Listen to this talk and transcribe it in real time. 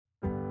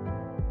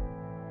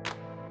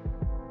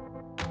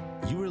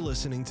You are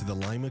listening to the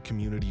Lima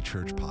Community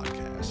Church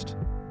podcast.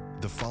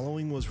 The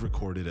following was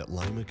recorded at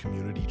Lima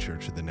Community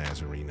Church of the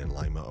Nazarene in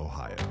Lima,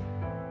 Ohio.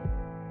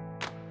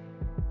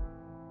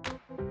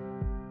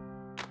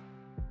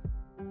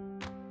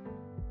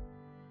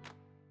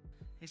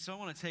 Hey, so I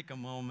want to take a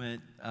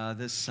moment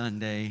this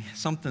Sunday,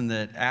 something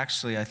that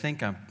actually I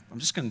think I'm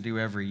just going to do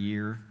every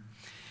year,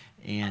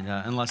 and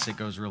unless it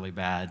goes really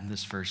bad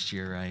this first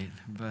year, right?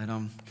 But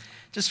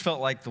just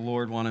felt like the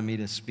Lord wanted me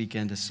to speak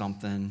into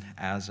something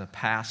as a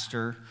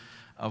pastor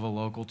of a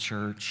local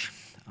church,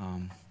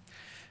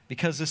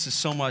 because this is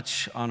so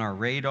much on our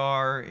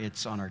radar.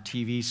 It's on our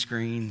TV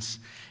screens.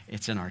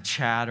 It's in our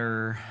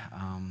chatter.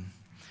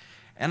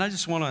 And I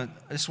just want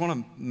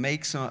to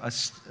make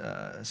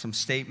some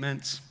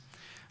statements.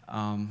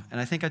 And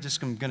I think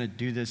I'm going to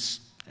do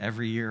this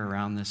every year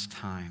around this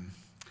time.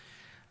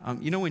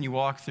 When you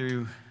walk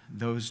through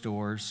those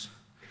doors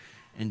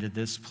into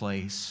this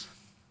place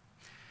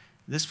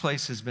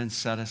has been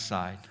set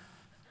aside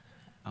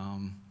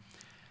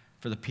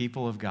for the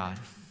people of God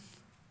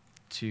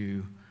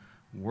to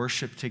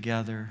worship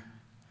together,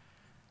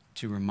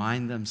 to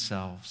remind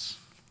themselves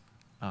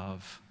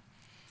of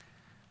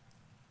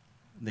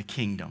the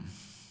kingdom.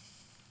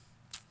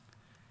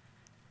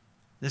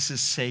 This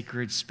is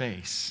sacred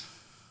space.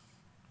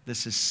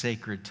 This is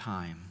sacred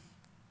time.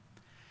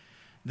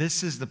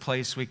 This is the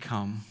place we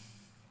come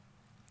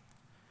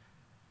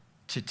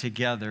to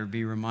together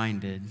be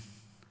reminded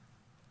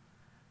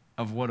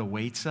of what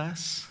awaits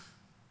us,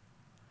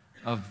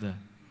 of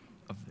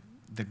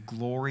the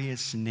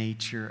glorious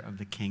nature of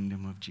the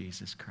kingdom of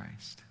Jesus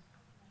Christ.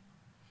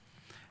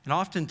 And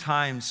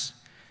oftentimes,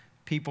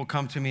 people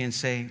come to me and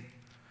say,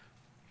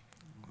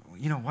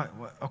 what,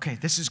 okay,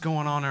 this is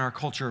going on in our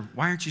culture.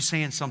 Why aren't you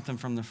saying something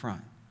from the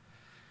front?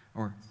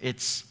 Or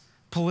it's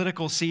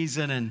political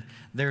season and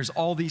there's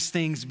all these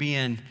things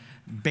being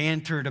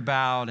bantered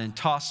about and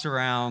tossed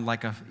around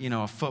like a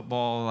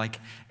football,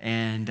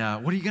 and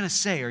what are you going to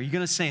say? Are you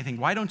going to say anything?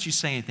 Why don't you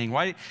say anything?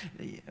 Why?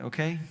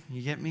 Okay,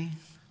 you get me?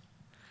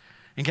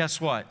 And guess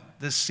what?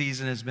 This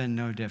season has been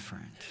no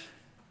different.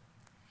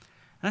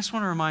 And I just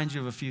want to remind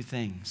you of a few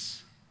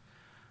things.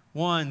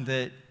 One,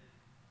 that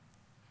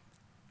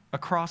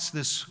across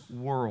this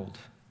world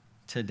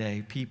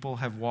today, people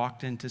have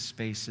walked into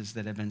spaces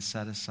that have been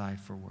set aside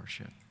for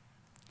worship.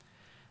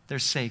 They're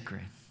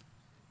sacred.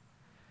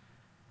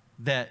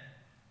 That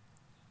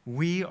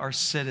we are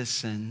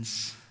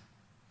citizens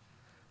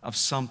of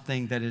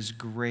something that is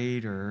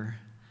greater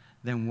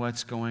than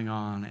what's going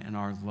on in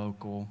our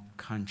local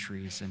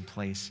countries and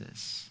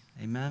places.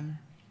 Amen?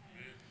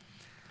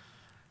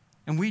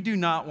 And we do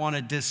not want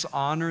to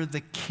dishonor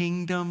the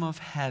kingdom of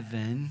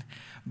heaven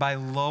by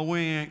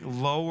lowering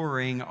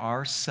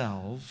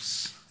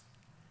ourselves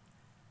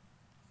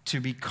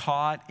to be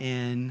caught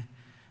in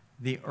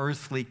the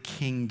earthly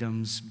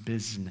kingdom's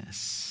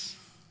business.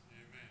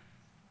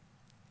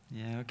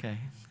 Amen. Yeah, okay.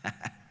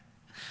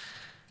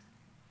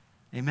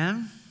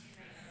 Amen?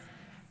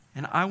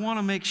 And I want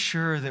to make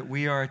sure that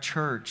we are a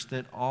church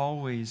that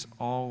always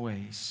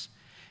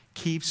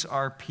keeps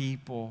our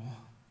people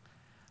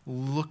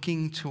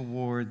looking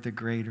toward the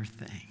greater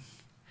thing,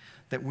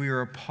 that we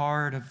are a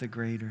part of the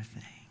greater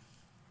thing.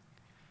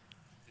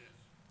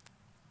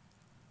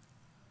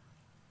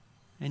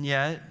 And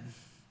yet,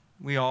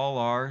 we all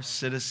are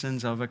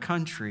citizens of a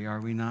country, are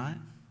we not?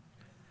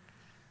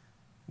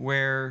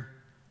 Where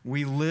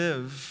we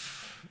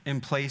live in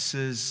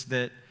places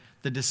that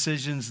the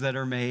decisions that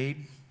are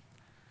made,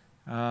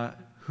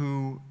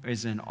 who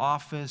is in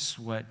office,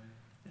 what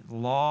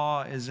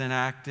law is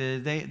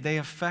enacted, they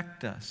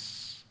affect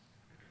us.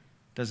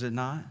 Does it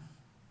not?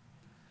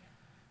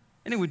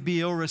 And it would be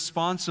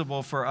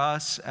irresponsible for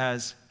us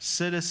as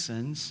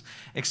citizens,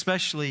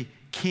 especially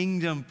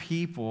kingdom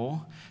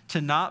people,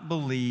 to not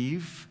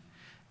believe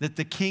that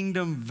the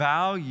kingdom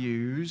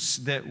values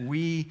that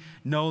we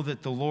know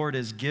that the Lord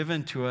has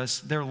given to us,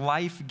 they're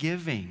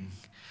life-giving.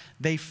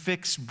 They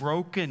fix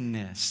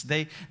brokenness.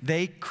 They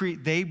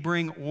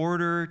bring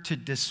order to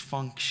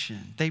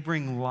dysfunction. They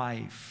bring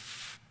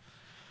life.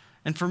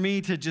 And for me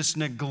to just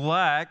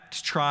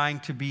neglect trying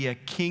to be a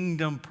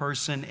kingdom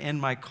person in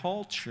my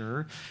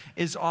culture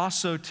is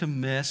also to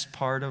miss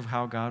part of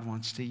how God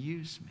wants to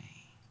use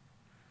me.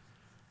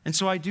 And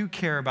so I do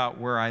care about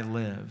where I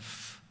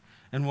live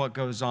and what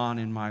goes on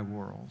in my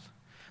world.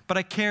 But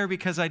I care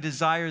because I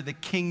desire the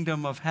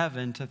kingdom of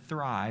heaven to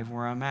thrive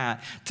where I'm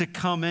at, to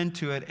come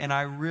into it, and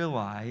I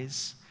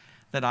realize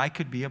that I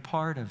could be a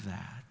part of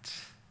that.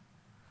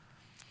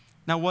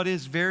 Now, what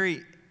is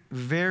very,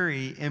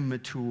 very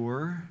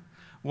immature,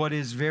 what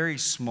is very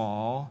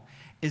small,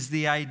 is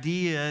the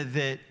idea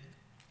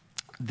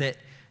that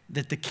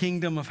the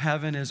kingdom of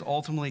heaven is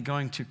ultimately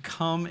going to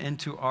come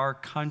into our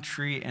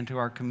country and to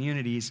our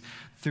communities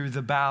through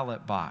the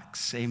ballot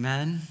box.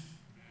 Amen?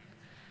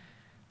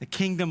 The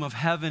kingdom of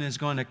heaven is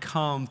going to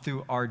come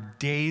through our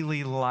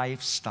daily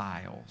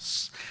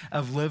lifestyles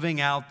of living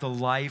out the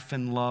life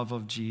and love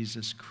of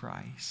Jesus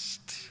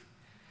Christ.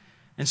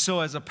 And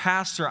so as a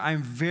pastor,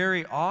 I'm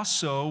very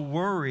also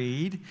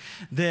worried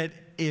that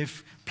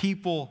if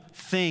people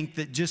think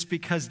that just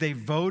because they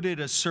voted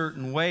a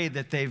certain way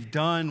that they've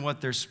done what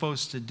they're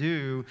supposed to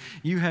do,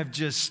 you have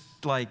just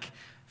like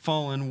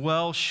fallen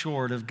well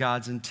short of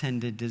God's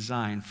intended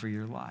design for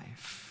your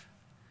life.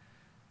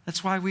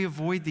 That's why we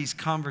avoid these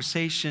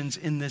conversations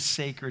in this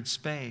sacred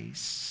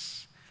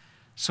space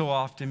so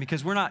often,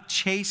 because we're not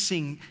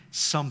chasing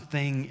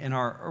something in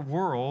our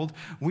world.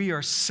 We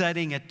are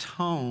setting a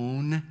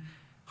tone,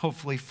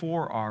 hopefully,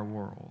 for our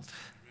world.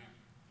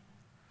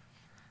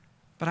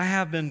 But I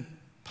have been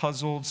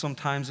puzzled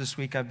sometimes this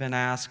week. I've been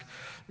asked,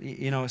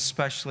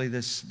 especially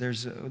this,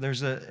 there's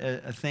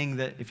a thing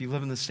that if you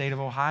live in the state of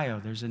Ohio,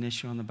 there's an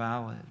issue on the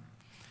ballot.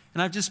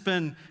 And I've just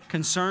been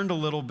concerned a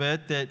little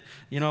bit that,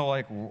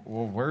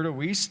 well, where do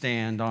we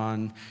stand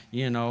on,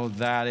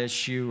 that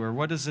issue? Or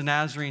what does the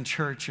Nazarene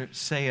Church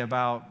say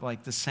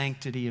about, the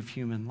sanctity of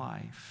human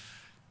life?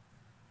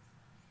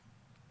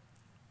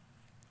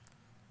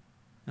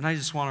 And I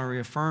just want to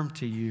reaffirm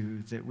to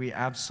you that we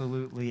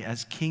absolutely,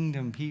 as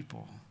kingdom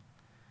people,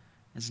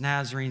 as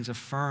Nazarenes,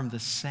 affirm the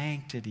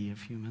sanctity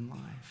of human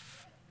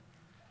life.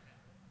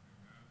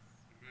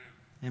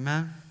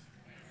 Amen?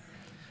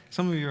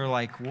 Some of you are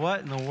like,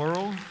 what in the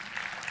world?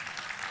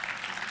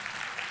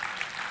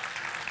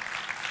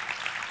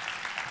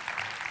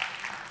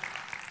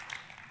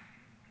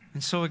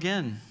 And so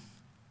again,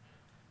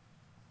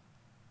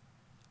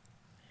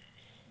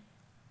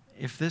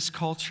 if this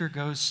culture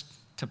goes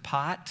to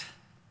pot,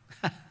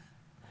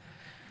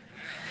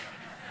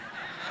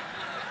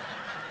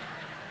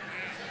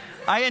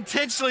 I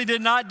intentionally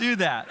did not do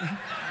that.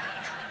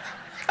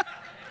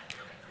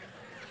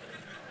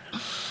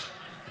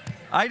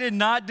 I did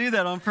not do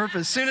that on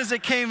purpose. As soon as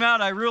it came out,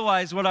 I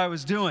realized what I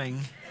was doing.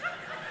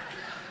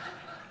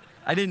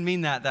 I didn't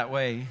mean that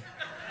way.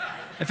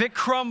 If it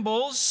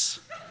crumbles,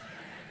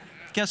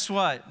 guess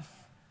what?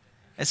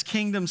 As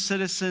kingdom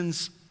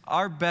citizens,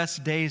 our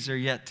best days are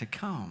yet to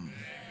come.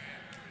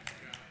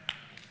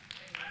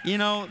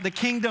 The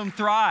kingdom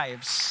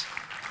thrives.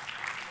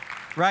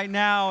 Right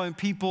now, and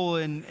people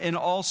in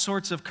all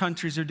sorts of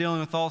countries are dealing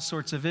with all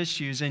sorts of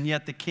issues, and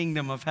yet the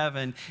kingdom of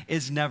heaven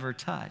is never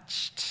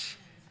touched.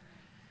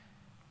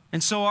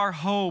 And so our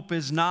hope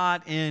is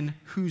not in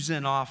who's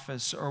in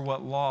office or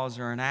what laws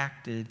are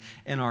enacted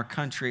in our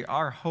country.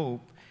 Our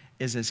hope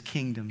is as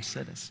kingdom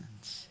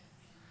citizens.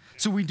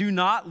 So we do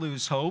not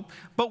lose hope,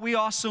 but we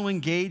also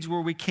engage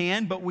where we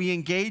can, but we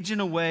engage in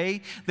a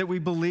way that we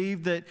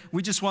believe that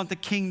we just want the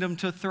kingdom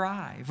to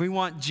thrive. We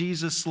want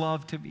Jesus'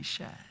 love to be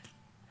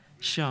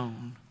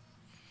shown.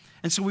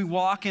 And so we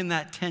walk in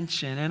that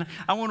tension. And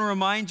I want to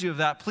remind you of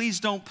that. Please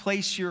don't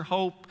place your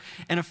hope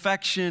and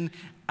affection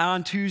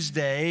on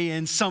Tuesday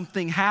in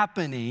something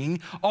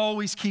happening.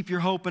 Always keep your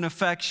hope and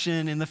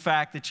affection in the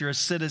fact that you're a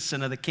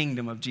citizen of the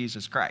kingdom of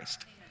Jesus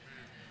Christ.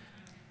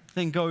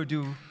 Then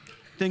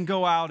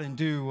go out and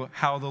do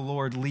how the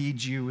Lord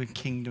leads you in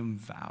kingdom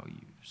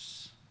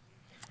values.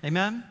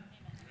 Amen?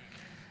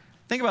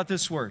 Think about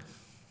this word.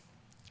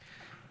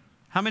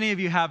 How many of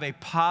you have a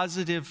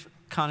positive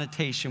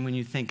connotation when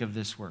you think of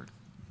this word?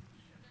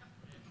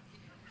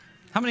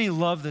 How many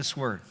love this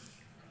word?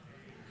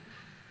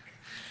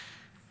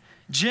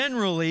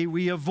 Generally,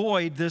 we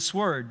avoid this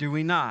word, do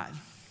we not?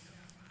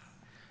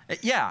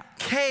 Yeah,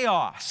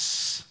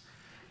 chaos.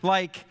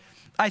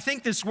 I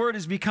think this word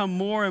has become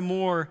more and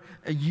more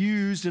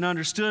used and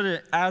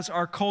understood as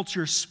our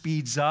culture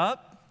speeds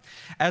up,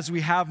 as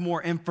we have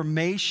more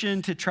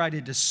information to try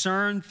to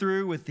discern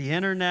through with the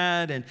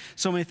internet and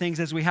so many things,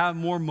 as we have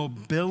more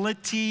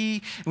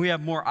mobility and we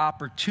have more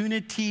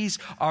opportunities,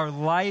 our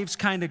lives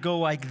kind of go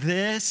like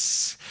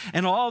this,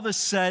 and all of a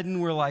sudden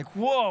we're like,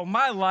 whoa,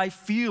 my life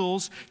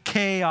feels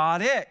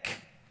chaotic.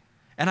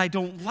 And I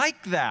don't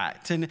like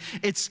that. And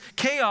it's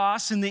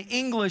chaos, and the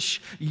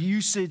English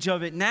usage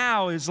of it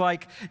now is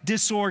like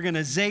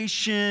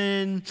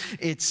disorganization.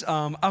 It's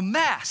a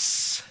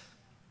mess.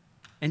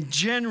 And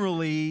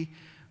generally,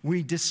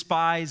 we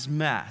despise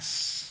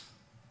mess.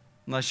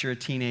 Unless you're a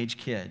teenage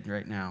kid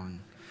right now. And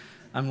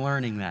I'm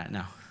learning that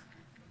now.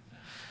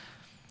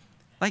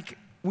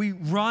 We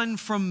run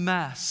from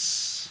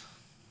mess.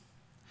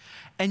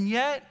 And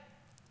yet,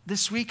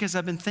 this week, as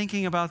I've been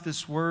thinking about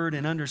this word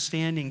and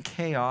understanding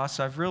chaos,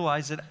 I've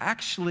realized that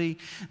actually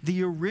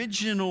the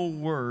original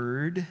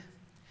word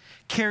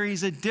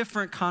carries a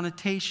different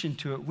connotation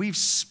to it. We've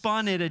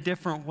spun it a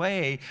different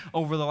way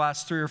over the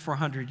last 300 or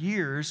 400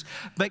 years,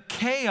 but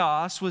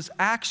chaos was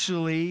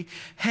actually,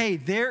 hey,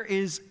 there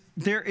is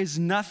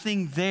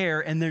nothing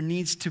there and there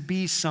needs to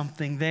be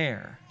something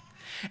there.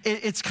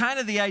 It's kind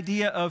of the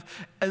idea of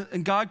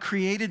God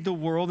created the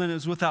world and it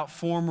was without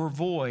form or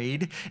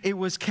void. It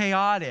was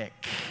chaotic.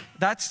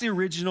 That's the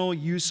original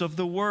use of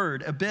the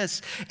word,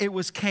 abyss. It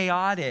was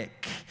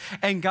chaotic.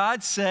 And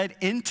God said,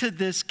 into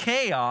this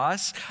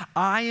chaos,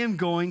 I am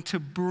going to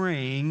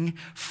bring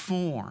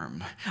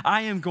form.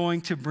 I am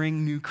going to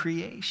bring new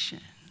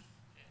creation.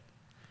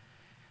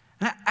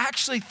 And I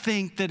actually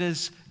think that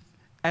as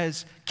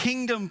as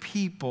kingdom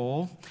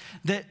people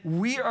that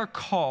we are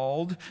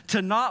called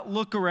to not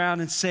look around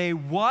and say,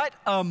 what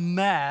a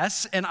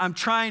mess, and I'm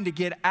trying to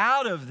get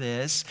out of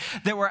this,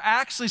 that we're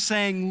actually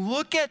saying,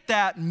 look at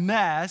that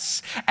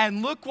mess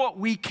and look what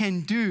we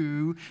can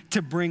do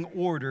to bring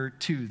order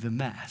to the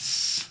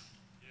mess.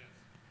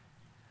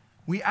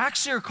 We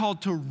actually are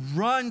called to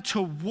run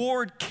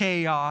toward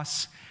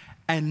chaos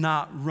and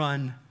not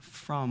run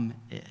from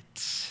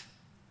it.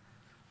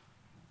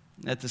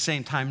 At the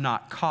same time,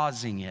 not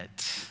causing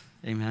it.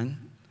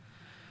 Amen?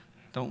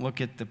 Don't look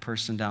at the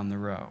person down the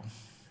row.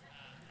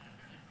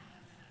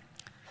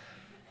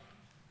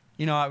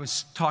 You know, I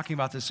was talking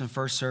about this in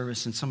first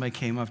service, and somebody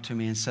came up to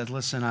me and said,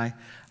 listen, I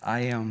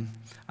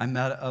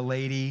met a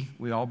lady.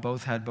 We all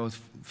both had both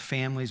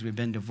families. We've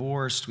been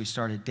divorced. We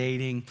started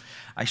dating.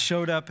 I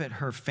showed up at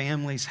her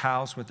family's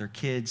house with her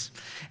kids,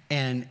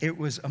 and it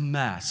was a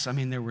mess. I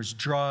mean, there was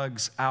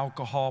drugs,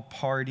 alcohol,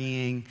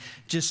 partying,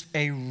 just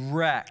a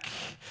wreck.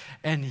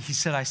 And he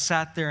said, I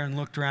sat there and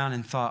looked around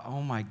and thought,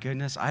 oh my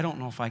goodness, I don't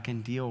know if I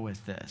can deal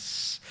with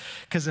this.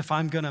 Because if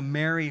I'm going to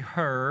marry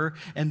her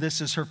and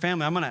this is her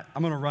family, I'm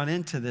going to run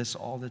into this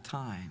all the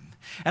time.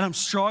 And I'm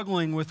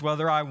struggling with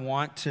whether I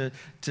want to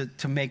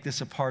make this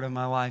a part of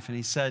my life. And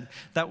he said,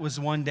 that was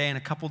one day, and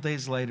a couple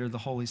days later, the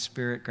Holy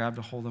Spirit grabbed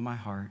a hold of my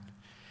heart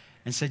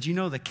and said, you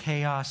know the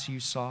chaos you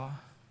saw?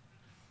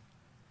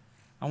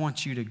 I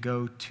want you to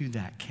go to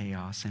that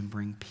chaos and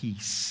bring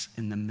peace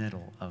in the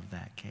middle of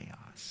that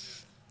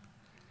chaos.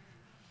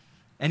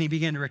 And he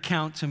began to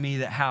recount to me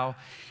that how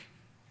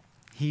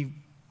he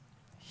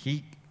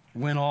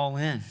went all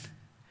in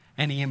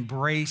and he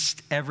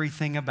embraced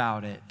everything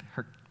about it.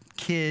 Her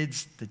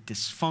kids, the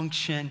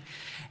dysfunction,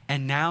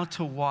 and now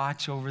to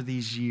watch over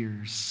these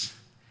years,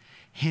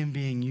 him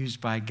being used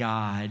by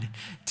God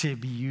to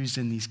be used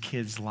in these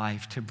kids'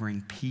 life to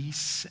bring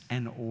peace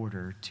and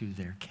order to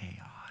their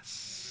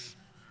chaos.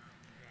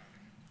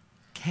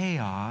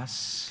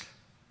 Chaos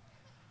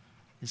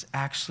is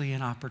actually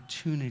an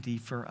opportunity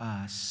for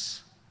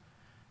us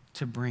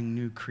to bring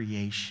new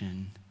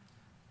creation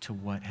to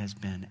what has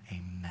been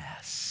a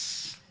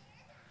mess.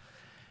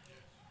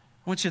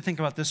 I want you to think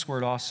about this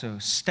word also,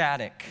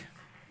 static.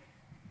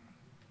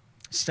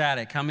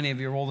 Static. How many of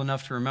you are old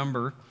enough to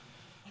remember?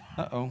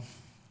 How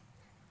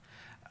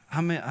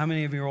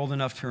many of you are old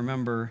enough to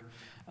remember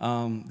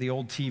the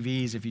old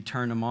TVs, if you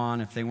turned them on,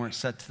 if they weren't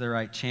set to the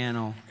right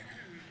channel?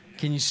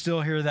 Can you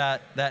still hear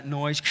that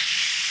noise?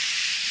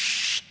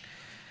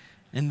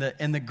 In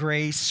the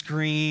gray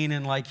screen,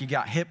 and like you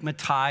got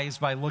hypnotized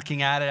by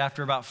looking at it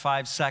after about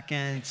 5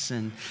 seconds.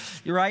 And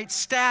you're right,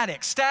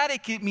 static.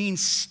 Static, it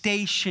means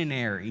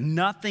stationary.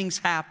 Nothing's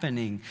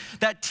happening.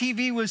 That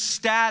TV was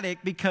static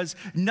because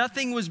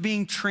nothing was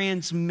being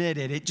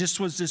transmitted. It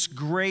just was this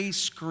gray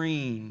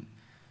screen,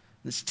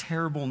 this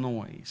terrible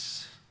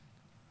noise.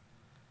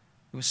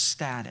 It was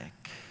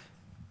static.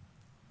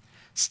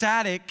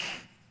 Static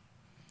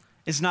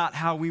is not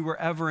how we were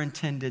ever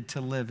intended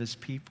to live as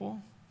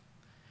people.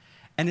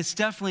 And it's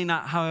definitely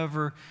not,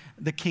 however,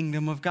 the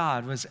kingdom of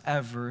God was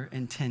ever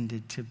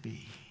intended to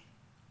be.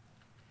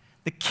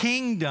 The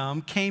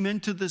kingdom came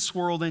into this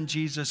world in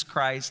Jesus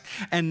Christ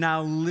and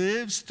now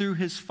lives through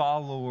his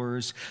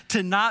followers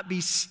to not be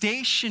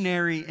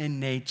stationary in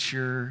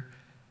nature,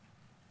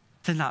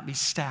 to not be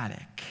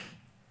static,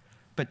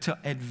 but to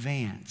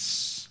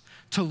advance,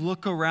 to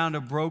look around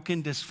a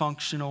broken,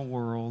 dysfunctional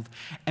world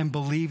and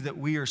believe that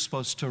we are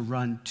supposed to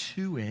run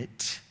to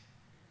it,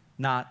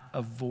 not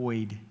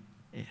avoid it.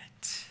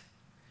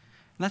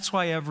 And that's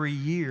why every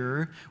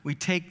year we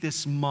take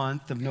this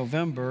month of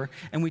November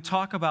and we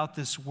talk about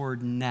this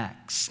word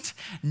next.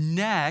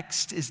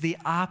 Next is the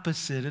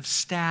opposite of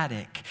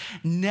static.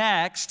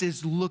 Next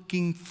is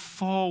looking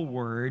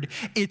forward.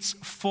 It's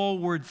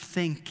forward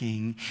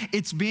thinking.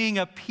 It's being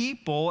a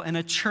people and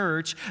a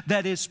church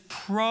that is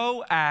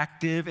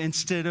proactive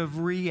instead of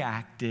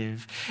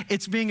reactive.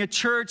 It's being a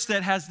church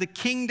that has the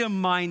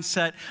kingdom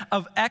mindset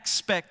of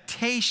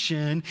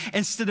expectation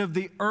instead of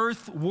the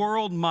earth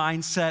world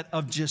mindset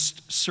of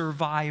just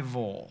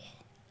survival.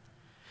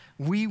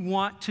 We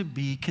want to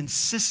be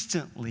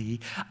consistently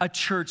a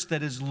church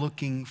that is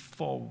looking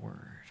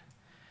forward.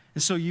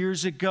 And so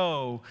years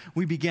ago,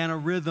 we began a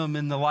rhythm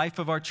in the life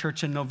of our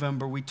church in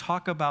November. We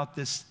talk about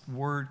this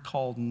word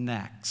called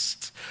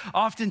next.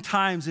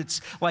 Oftentimes,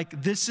 it's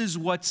like, this is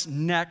what's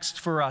next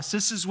for us.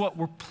 This is what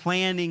we're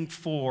planning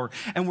for.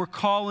 And we're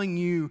calling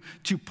you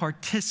to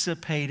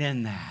participate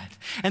in that.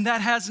 And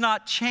that has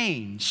not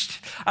changed.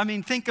 I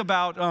mean, think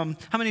about,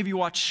 how many of you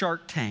watch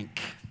Shark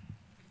Tank?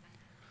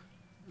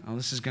 Oh,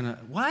 this is going to,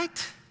 what?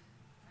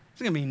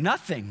 It's going to be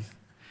nothing.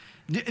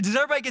 Does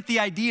everybody get the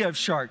idea of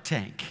Shark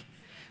Tank?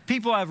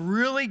 People have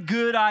really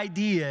good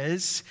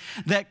ideas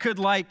that could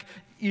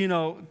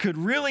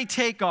really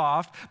take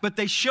off, but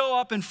they show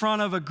up in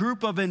front of a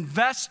group of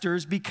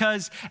investors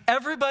because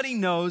everybody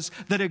knows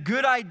that a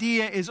good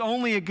idea is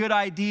only a good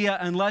idea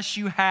unless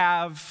you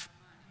have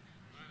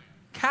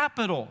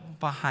capital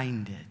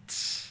behind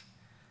it.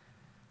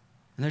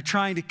 And they're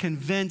trying to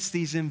convince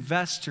these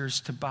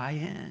investors to buy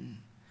in.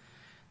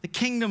 The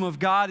kingdom of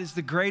God is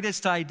the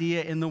greatest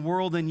idea in the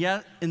world, and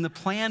yet in the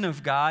plan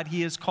of God,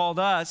 he has called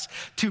us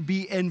to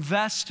be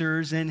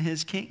investors in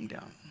his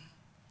kingdom.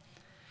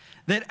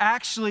 That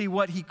actually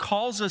what he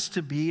calls us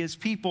to be is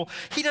people,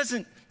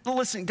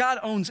 listen, God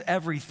owns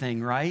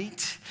everything,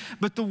 right?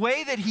 But the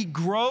way that he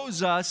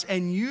grows us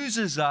and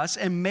uses us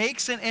and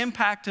makes an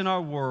impact in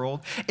our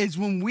world is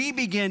when we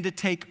begin to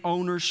take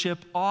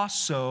ownership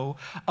also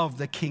of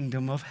the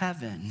kingdom of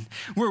heaven,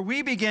 where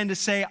we begin to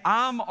say,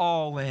 I'm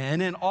all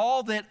in, and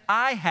all that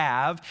I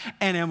have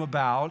and am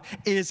about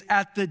is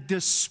at the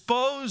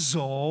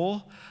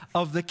disposal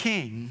of the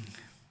King.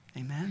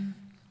 Amen?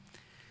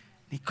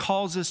 He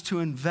calls us to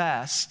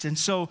invest. And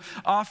so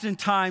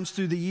oftentimes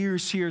through the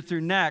years here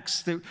through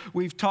Next, that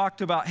we've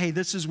talked about, hey,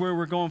 this is where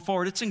we're going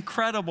forward. It's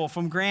incredible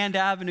from Grand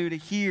Avenue to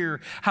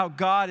here how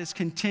God has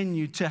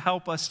continued to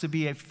help us to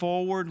be a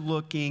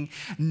forward-looking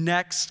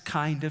Next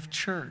kind of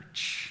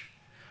church.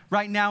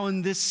 Right now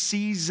in this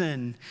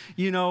season,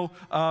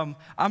 I'm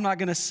not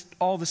going to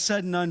all of a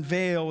sudden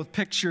unveil with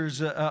pictures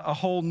a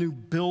whole new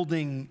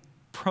building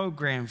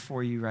program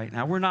for you right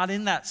now. We're not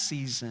in that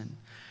season.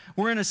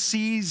 We're in a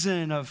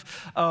season of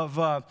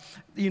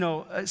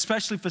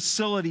especially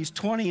facilities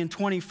 20 and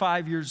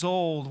 25 years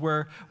old,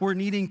 where we're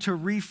needing to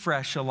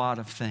refresh a lot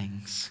of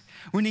things.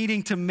 We're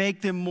needing to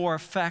make them more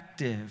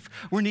effective.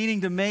 We're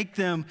needing to make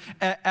them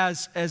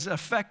as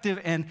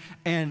effective and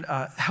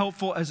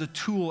helpful as a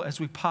tool as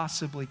we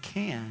possibly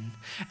can.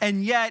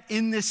 And yet,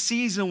 in this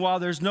season, while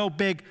there's no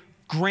big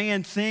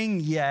grand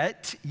thing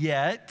yet,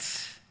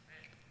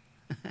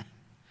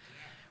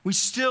 we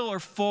still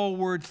are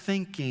forward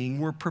thinking.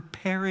 We're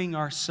preparing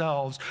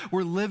ourselves.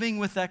 We're living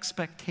with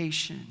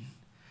expectation.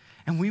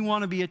 And we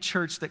want to be a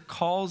church that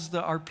calls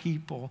our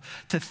people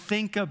to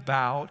think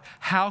about,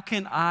 how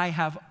can I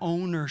have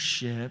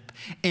ownership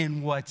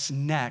in what's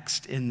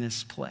next in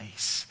this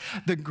place?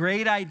 The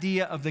great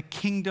idea of the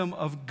kingdom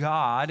of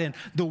God and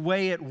the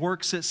way it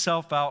works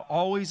itself out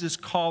always is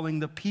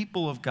calling the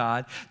people of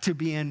God to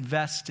be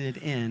invested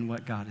in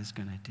what God is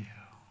going to do.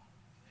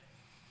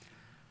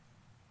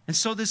 And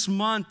so this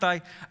month,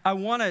 I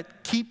want to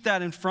keep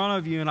that in front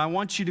of you, and I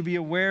want you to be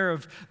aware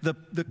of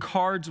the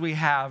cards we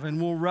have, and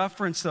we'll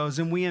reference those,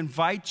 and we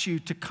invite you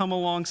to come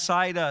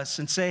alongside us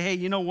and say, hey,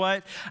 you know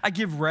what? I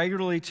give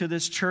regularly to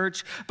this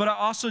church, but I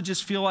also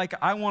just feel like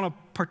I want to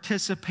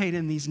participate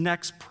in these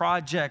next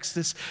projects,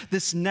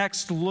 this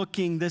next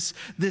looking, this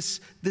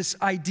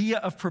idea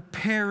of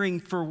preparing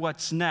for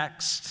what's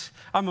next.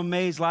 I'm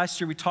amazed. Last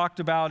year we talked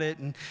about it,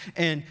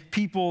 and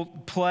people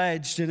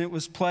pledged, and it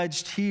was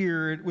pledged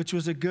here, which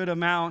was a good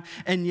amount.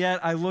 And yet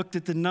I looked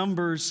at the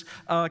numbers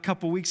a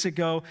couple weeks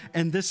ago,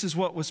 and this is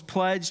what was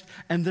pledged,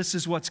 and this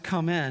is what's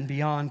come in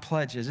beyond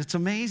pledges. It's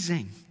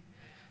amazing.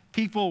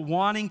 People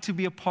wanting to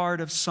be a part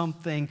of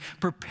something,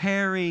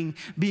 preparing,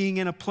 being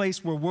in a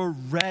place where we're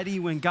ready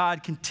when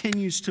God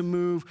continues to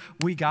move.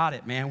 We got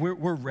it, man.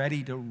 We're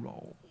ready to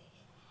roll.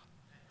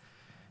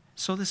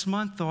 So this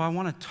month, though, I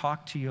want to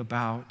talk to you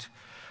about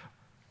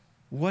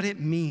what it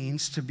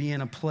means to be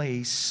in a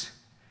place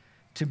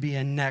to be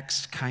a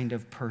next kind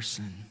of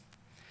person.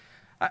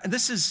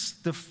 This is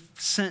the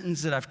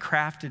sentence that I've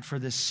crafted for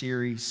this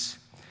series.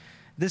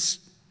 This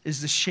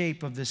is the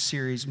shape of this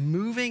series.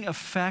 Moving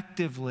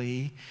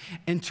effectively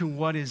into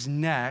what is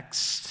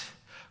next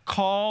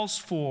calls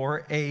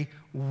for a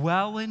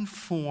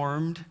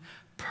well-informed,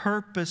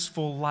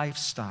 purposeful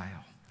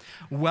lifestyle.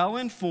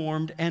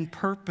 Well-informed and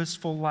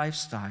purposeful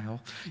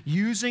lifestyle,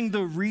 using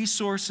the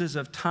resources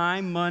of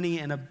time, money,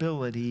 and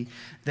ability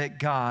that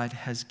God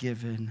has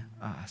given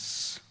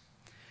us.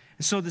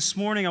 And so this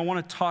morning, I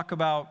want to talk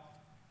about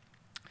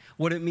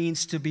what it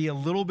means to be a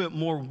little bit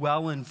more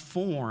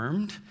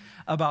well-informed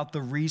about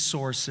the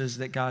resources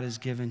that God has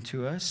given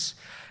to us.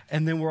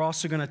 And then we're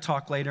also going to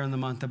talk later in the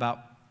month about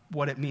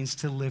what it means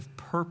to live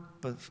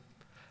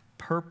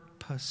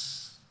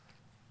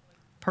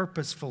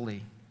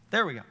purposefully.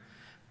 There we go.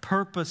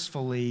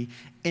 Purposefully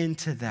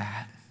into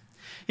that.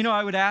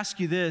 I would ask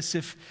you this: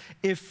 if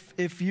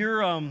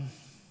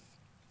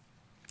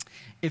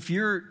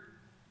your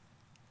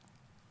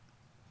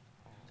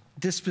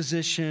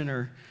disposition,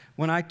 or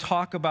when I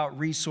talk about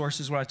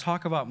resources, when I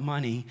talk about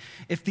money,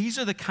 if these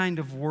are the kind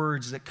of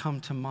words that come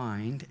to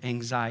mind: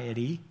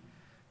 anxiety,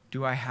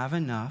 do I have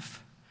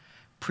enough?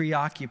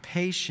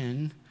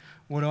 Preoccupation,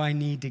 what do I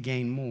need to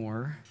gain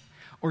more?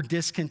 Or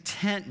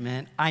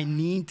discontentment, I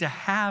need to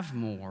have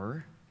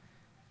more,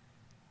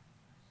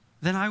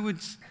 then I would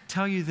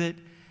tell you that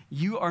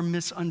you are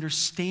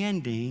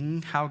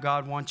misunderstanding how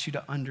God wants you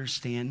to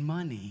understand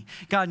money.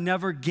 God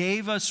never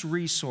gave us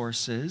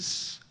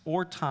resources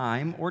or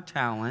time or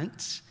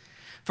talent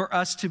for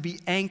us to be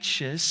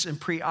anxious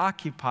and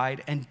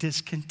preoccupied and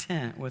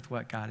discontent with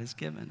what God has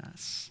given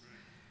us.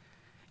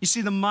 You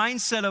see, the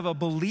mindset of a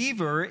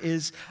believer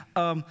is,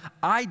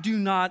 I do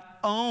not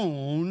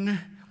own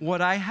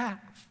what I have.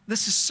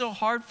 This is so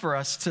hard for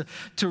us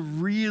to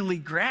really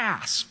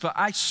grasp.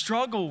 I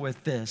struggle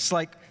with this.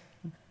 Like,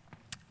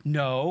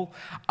 No,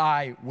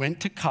 I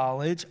went to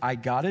college, I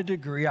got a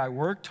degree, I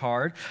worked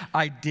hard,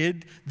 I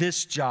did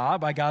this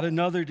job, I got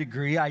another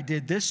degree, I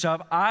did this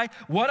job.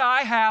 What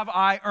I have,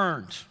 I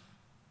earned.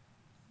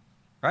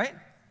 Right?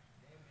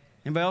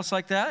 Anybody else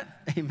like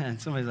that? Amen.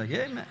 Somebody's like,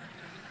 amen.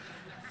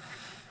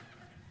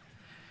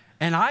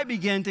 And I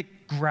began to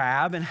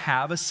grab and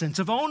have a sense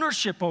of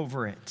ownership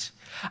over it.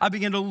 I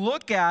began to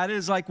look at it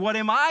as like, what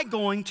am I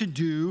going to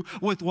do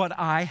with what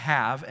I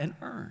have and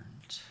earned?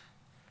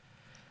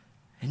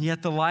 And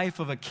yet the life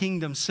of a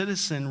kingdom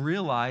citizen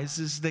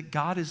realizes that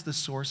God is the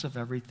source of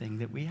everything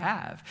that we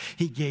have.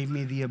 He gave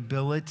me the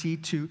ability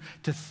to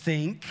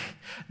think,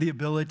 the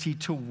ability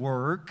to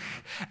work,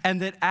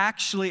 and that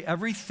actually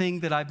everything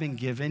that I've been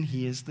given,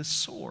 He is the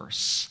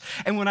source.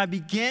 And when I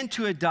began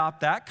to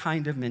adopt that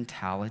kind of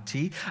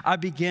mentality, I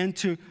began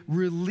to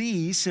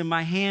release and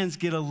my hands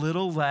get a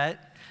little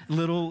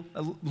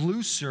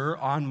looser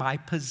on my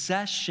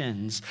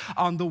possessions,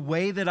 on the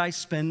way that I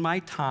spend my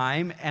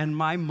time and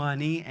my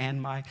money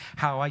and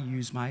how I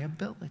use my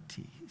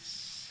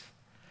abilities.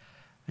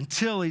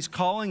 Until He's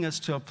calling us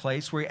to a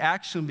place where we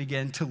actually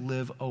begin to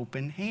live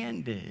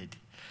open-handed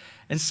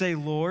and say,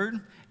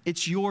 Lord,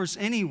 it's yours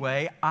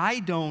anyway.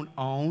 I don't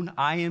own.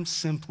 I am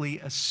simply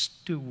a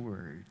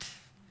steward.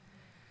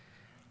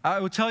 I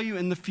will tell you,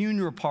 in the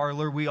funeral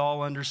parlor, we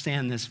all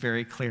understand this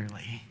very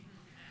clearly.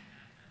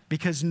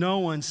 Because no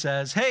one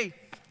says, hey,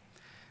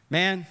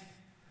 man,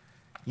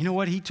 you know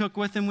what he took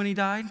with him when he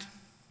died?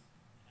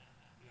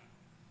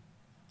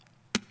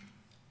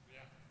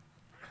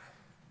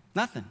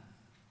 Nothing,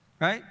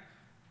 right?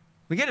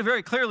 We get it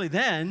very clearly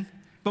then,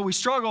 but we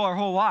struggle our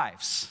whole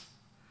lives.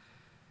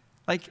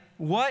 Like,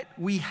 what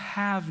we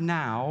have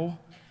now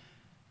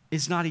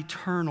is not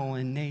eternal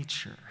in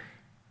nature.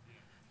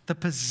 The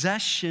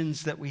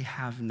possessions that we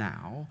have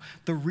now,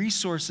 the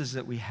resources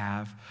that we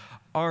have,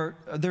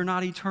 they're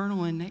not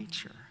eternal in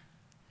nature.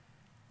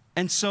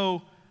 And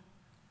so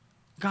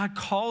God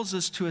calls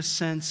us to a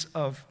sense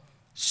of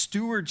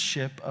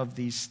stewardship of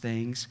these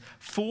things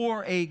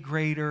for a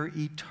greater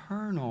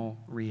eternal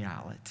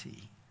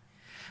reality.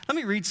 Let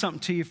me read something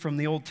to you from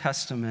the Old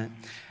Testament.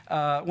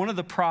 One of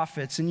the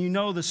prophets, and you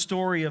know the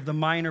story of the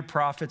minor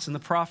prophets and the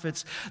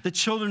prophets, the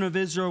children of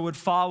Israel would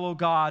follow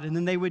God, and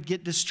then they would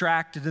get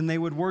distracted, and they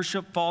would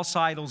worship false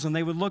idols, and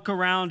they would look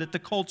around at the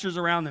cultures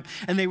around them,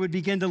 and they would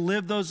begin to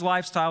live those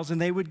lifestyles,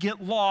 and they would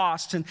get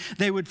lost, and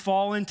they would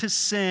fall into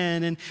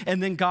sin,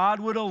 and then God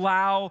would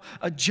allow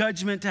a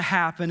judgment to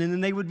happen, and then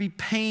they would be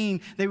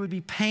pained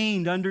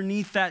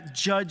underneath that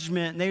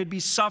judgment, and they would be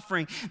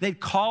suffering.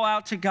 They'd call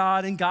out to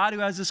God, and God, who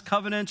has this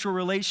covenantal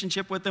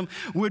relationship with them,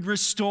 would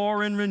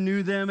restore and renew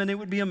them, and it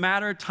would be a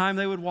matter of time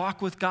they would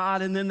walk with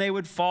God, and then they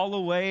would fall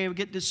away, would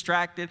get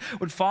distracted,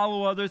 would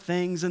follow other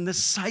things, and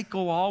this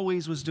cycle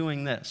always was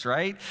doing this,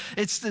 right?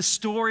 It's the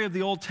story of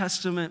the Old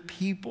Testament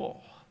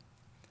people.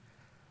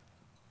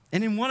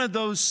 And in one of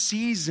those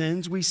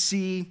seasons, we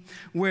see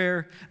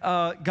where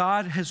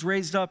God has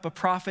raised up a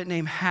prophet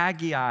named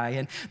Haggai,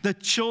 and the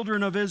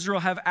children of Israel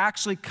have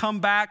actually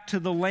come back to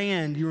the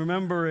land, you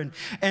remember,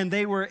 and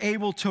they were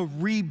able to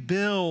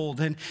rebuild,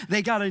 and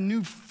they got a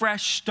new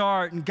fresh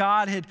start, and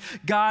God,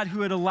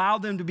 who had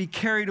allowed them to be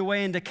carried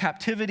away into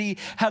captivity,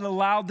 had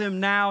allowed them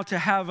now to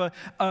have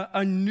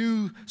a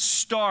new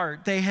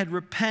start. They had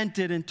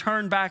repented and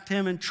turned back to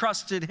Him and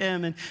trusted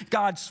Him, and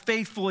God's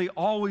faithfully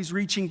always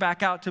reaching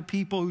back out to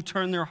people who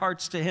turn their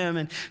hearts to Him.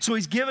 And so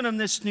He's given them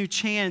this new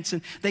chance,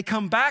 and they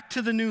come back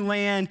to the new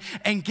land,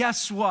 and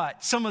guess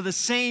what? Some of the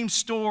same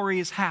story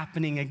is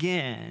happening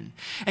again.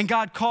 And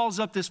God calls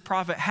up this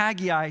prophet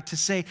Haggai to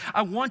say,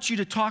 I want you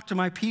to talk to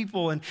my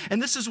people. And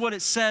this is what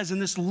it says in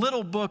this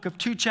little book of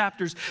 2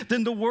 chapters.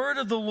 Then the word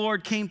of the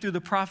Lord came through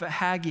the prophet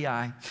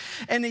Haggai.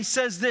 And he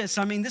says this,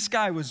 this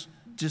guy was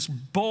just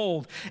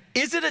bold.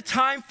 Is it a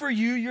time for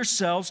you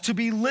yourselves to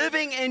be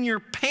living in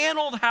your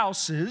paneled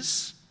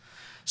houses?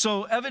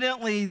 So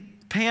evidently,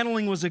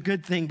 paneling was a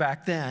good thing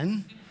back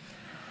then.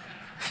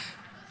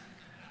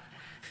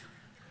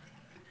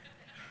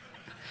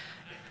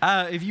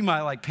 If you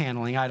might like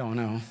paneling, I don't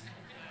know.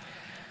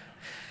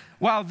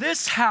 While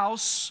this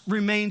house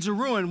remains a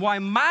ruin, why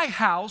my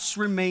house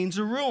remains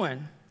a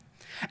ruin.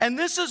 And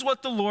this is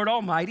what the Lord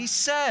Almighty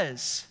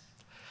says.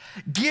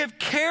 Give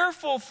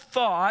careful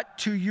thought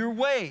to your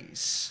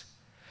ways.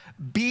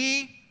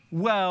 Be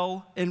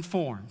well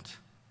informed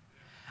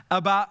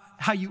about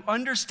how you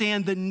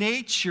understand the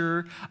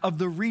nature of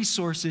the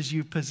resources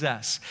you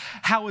possess,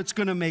 how it's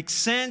going to make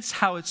sense,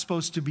 how it's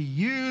supposed to be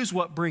used,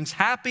 what brings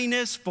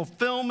happiness,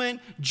 fulfillment,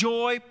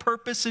 joy,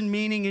 purpose, and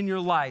meaning in your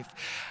life.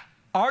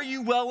 Are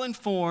you well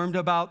informed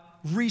about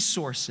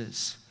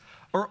resources?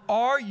 Or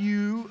are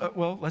you,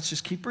 let's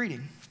just keep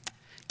reading.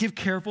 Give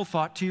careful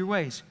thought to your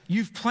ways.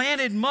 You've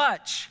planted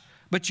much,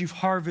 but you've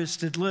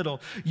harvested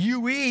little.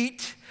 You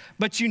eat,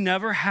 but you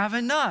never have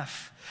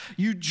enough.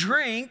 You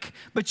drink,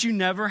 but you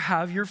never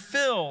have your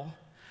fill.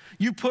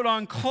 You put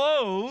on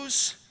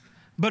clothes,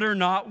 but are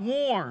not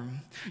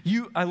warm.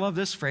 I love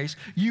this phrase.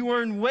 You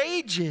earn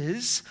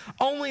wages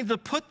only to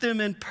put them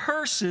in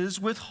purses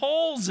with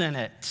holes in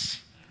it.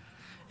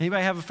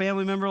 Anybody have a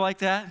family member like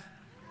that?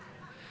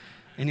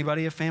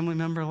 Anybody a family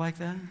member like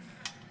that?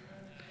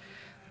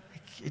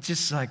 It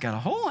just got a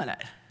hole in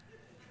it.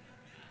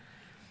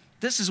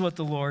 This is what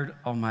the Lord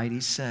Almighty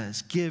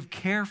says. Give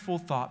careful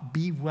thought.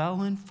 Be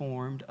well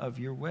informed of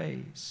your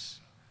ways.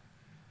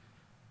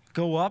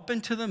 Go up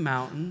into the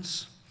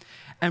mountains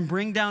and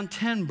bring down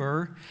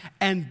timber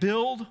and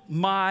build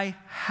my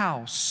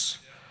house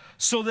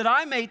so that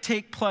I may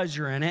take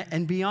pleasure in it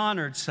and be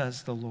honored,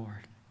 says the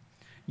Lord.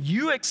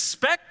 You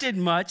expected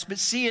much, but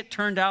see, it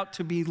turned out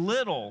to be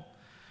little.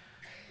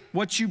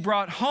 What you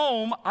brought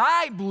home,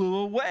 I blew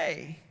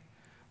away.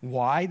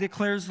 Why,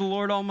 declares the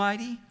Lord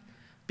Almighty?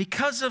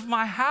 Because of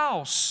my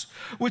house,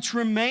 which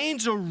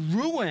remains a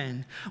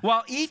ruin,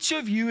 while each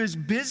of you is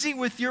busy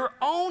with your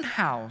own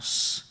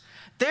house.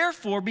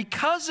 Therefore,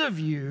 because of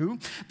you,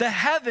 the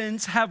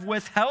heavens have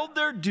withheld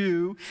their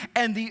dew,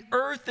 and the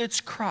earth its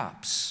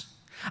crops.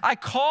 I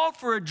called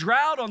for a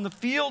drought on the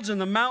fields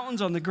and the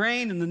mountains, on the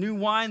grain and the new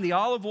wine, the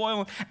olive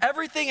oil,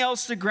 everything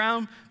else the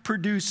ground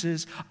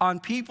produces, on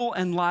people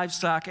and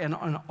livestock, and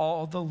on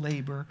all the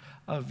labor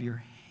of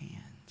your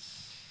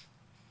hands.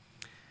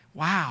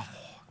 Wow.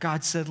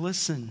 God said,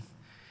 listen,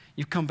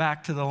 you've come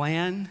back to the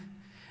land,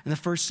 and the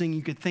first thing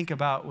you could think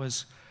about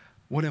was,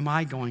 what am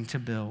I going to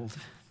build?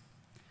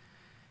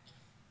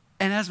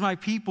 And as my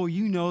people,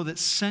 you know that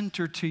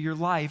center to your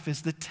life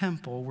is the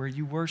temple where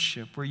you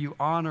worship, where you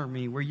honor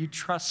me, where you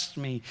trust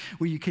me,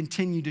 where you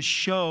continue to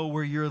show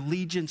where your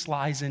allegiance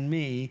lies in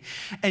me,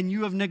 and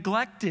you have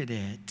neglected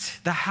it.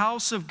 The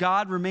house of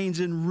God remains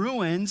in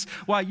ruins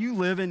while you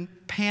live in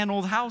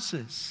paneled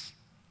houses.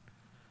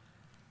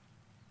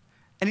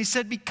 And he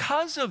said,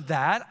 because of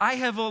that, I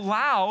have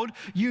allowed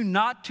you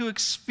not to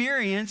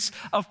experience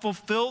a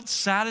fulfilled,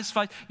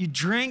 satisfied. You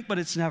drink, but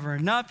it's never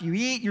enough. You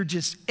eat, you're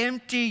just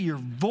empty. You're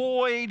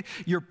void.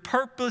 You're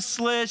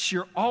purposeless.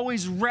 You're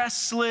always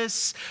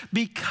restless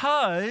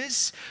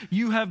because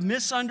you have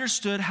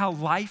misunderstood how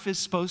life is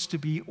supposed to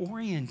be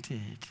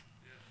oriented.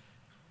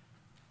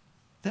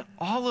 That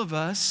all of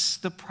us,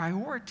 the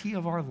priority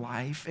of our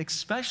life,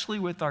 especially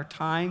with our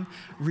time,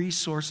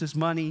 resources,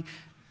 money,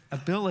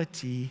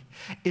 ability,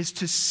 is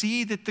to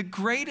see that the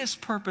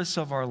greatest purpose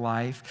of our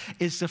life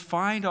is to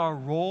find our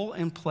role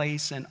and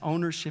place and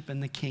ownership in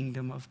the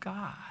kingdom of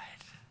God.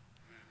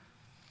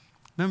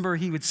 Remember,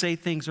 he would say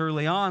things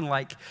early on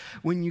like,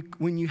 when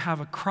you have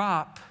a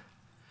crop,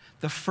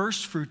 the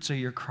first fruits of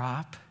your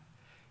crop,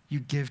 you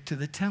give to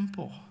the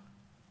temple.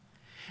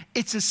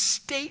 It's a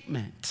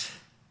statement.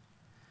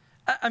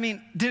 I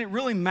mean, did it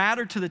really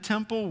matter to the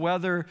temple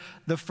whether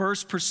the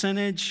first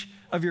percentage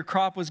of your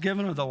crop was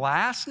given or the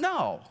last?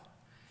 No.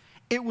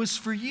 It was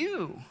for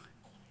you.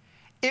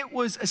 It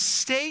was a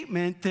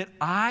statement that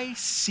I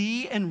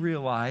see and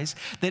realize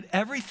that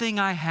everything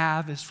I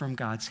have is from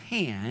God's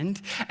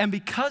hand. And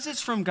because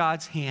it's from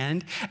God's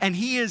hand, and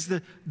he is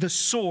the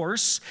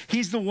source,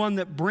 he's the one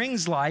that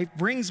brings life,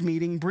 brings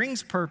meaning,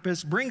 brings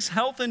purpose, brings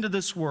health into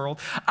this world,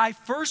 I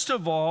first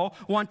of all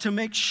want to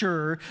make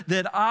sure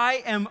that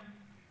I am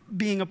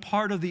being a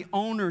part of the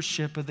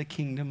ownership of the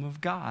kingdom of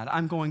God.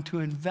 I'm going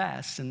to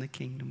invest in the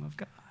kingdom of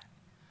God.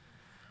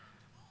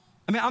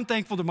 I mean, I'm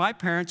thankful to my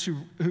parents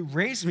who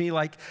raised me.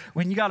 Like,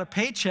 when you got a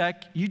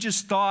paycheck, you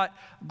just thought,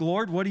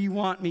 Lord, what do you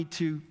want me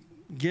to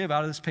give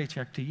out of this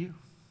paycheck to you?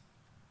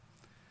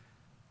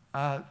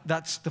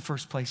 That's the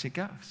first place it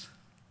goes.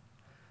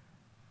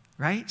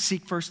 Right?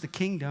 Seek first the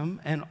kingdom,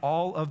 and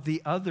all of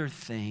the other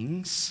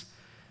things,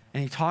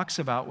 and he talks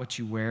about what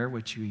you wear,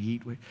 what you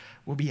eat,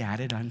 will be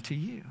added unto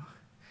you.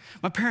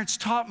 My parents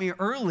taught me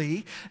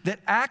early that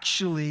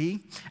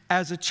actually,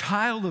 as a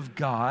child of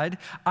God,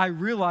 I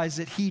realized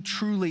that he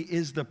truly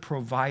is the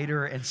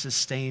provider and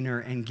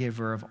sustainer and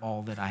giver of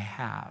all that I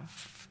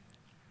have.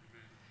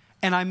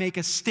 And I make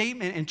a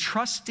statement in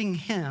trusting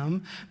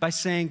him by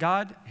saying,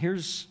 God,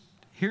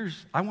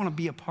 I want to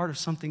be a part of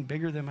something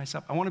bigger than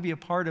myself. I want to be a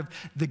part of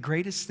the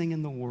greatest thing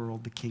in the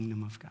world, the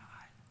kingdom of God.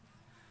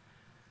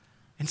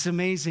 It's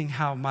amazing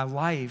how my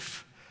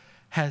life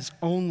has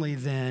only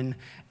then,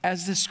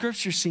 as the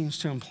scripture seems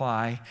to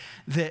imply,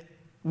 that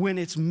when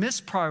it's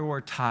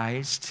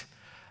misprioritized,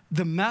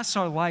 the mess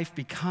our life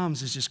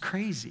becomes is just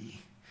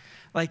crazy.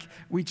 Like,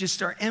 we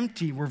just are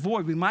empty, we're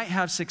void. We might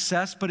have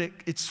success, but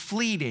it's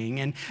fleeting,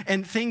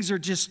 and things are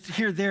just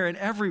here, there, and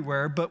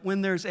everywhere. But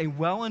when there's a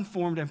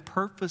well-informed and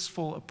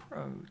purposeful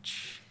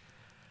approach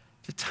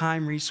to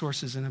time,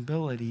 resources, and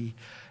ability,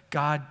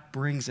 God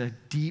brings a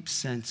deep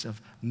sense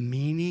of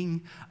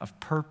meaning, of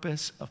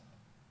purpose,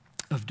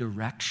 of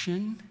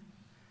direction.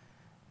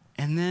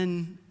 And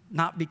then,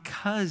 not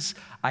because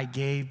I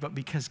gave, but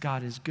because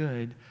God is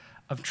good,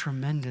 of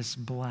tremendous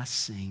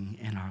blessing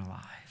in our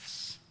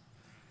lives.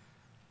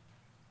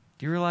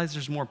 Do you realize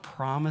there's more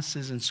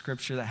promises in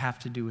Scripture that have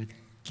to do with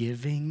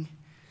giving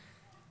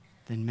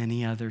than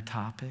many other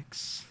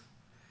topics?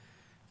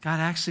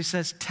 God actually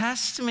says,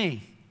 test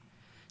me.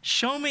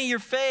 Show me your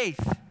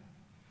faith.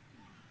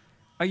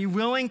 Are you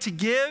willing to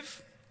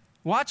give?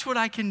 Watch what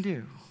I can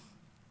do.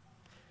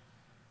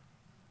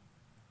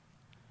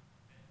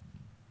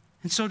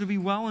 And so to be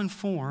well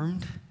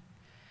informed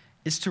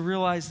is to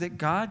realize that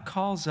God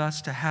calls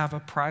us to have a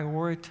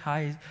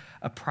prioritized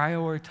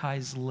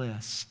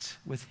list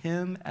with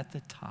Him at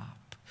the top.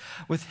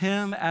 With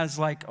Him as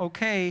like,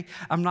 okay,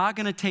 I'm not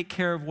going to take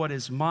care of what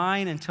is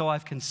mine until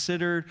I've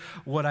considered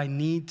what I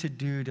need to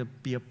do to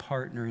be a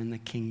partner in the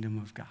kingdom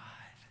of God.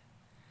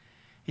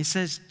 He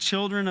says,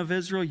 children of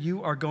Israel,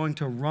 you are going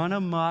to run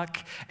amok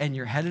and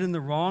you're headed in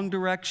the wrong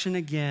direction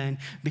again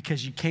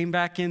because you came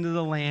back into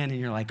the land and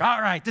you're like,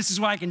 all right, this is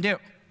what I can do.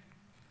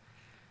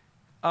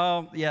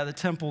 Oh, yeah, the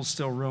temple's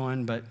still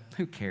ruined, but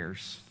who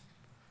cares?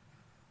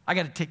 I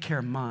got to take care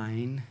of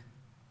mine.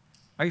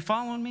 Are you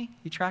following me?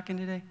 You tracking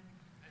today?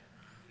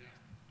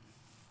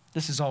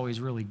 This is always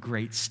really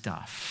great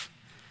stuff.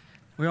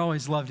 We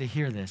always love to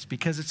hear this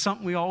because it's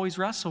something we always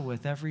wrestle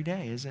with every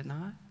day, is it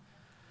not?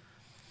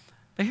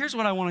 But here's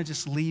what I want to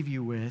just leave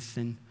you with,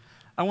 and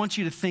I want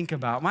you to think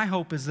about. My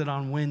hope is that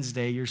on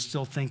Wednesday, you're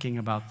still thinking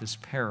about this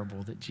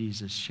parable that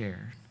Jesus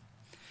shared.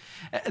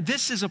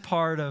 This is a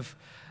part of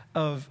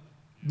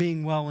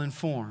being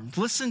well-informed.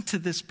 Listen to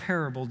this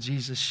parable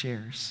Jesus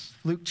shares.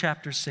 Luke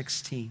chapter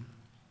 16.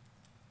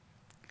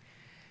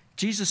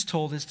 Jesus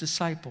told his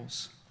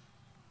disciples,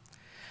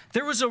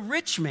 there was a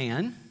rich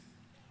man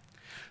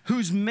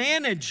whose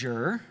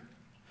manager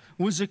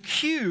was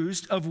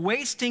accused of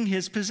wasting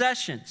his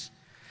possessions.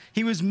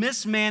 He was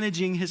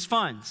mismanaging his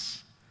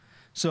funds.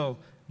 So,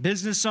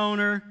 business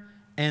owner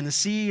and the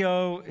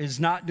CEO is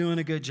not doing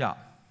a good job,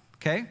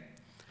 okay?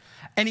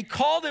 And he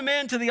called him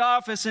into the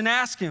office and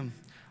asked him,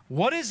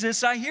 what is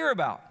this I hear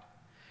about?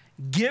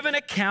 Give an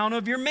account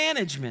of your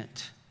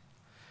management.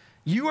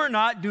 You are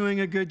not doing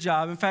a good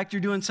job. In fact, you're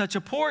doing such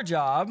a poor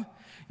job,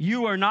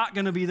 you are not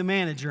going to be the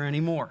manager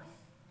anymore.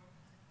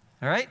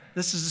 All right?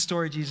 This is the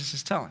story Jesus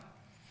is telling.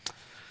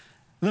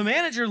 The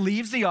manager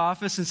leaves the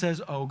office and says,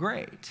 oh,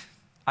 great.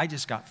 I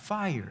just got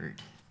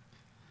fired.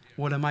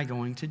 What am I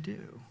going to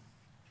do?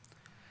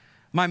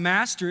 My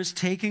master is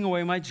taking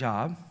away my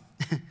job.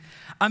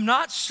 I'm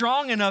not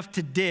strong enough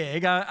to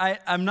dig.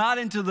 I'm not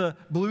into the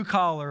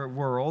blue-collar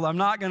world. I'm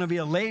not going to be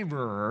a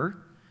laborer.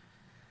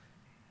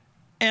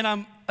 And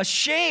I'm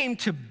ashamed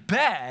to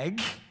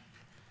beg.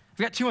 I've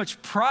got too much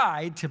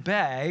pride to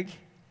beg.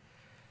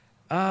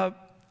 I'm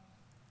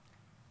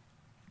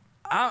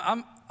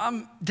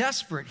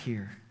desperate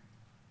here.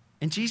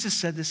 And Jesus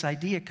said this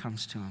idea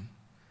comes to him.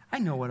 I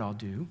know what I'll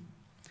do.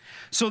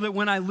 So that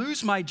when I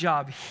lose my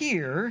job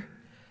here,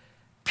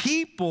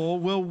 people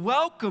will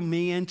welcome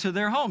me into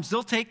their homes.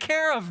 They'll take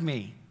care of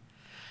me.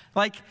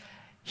 Like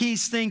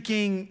he's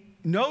thinking,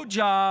 no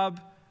job,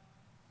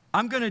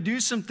 I'm going to do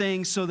some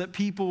things so that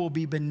people will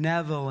be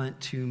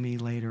benevolent to me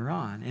later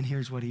on. And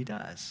here's what he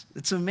does.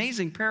 It's an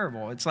amazing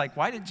parable. It's like,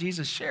 why did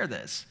Jesus share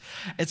this?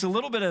 It's a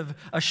little bit of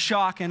a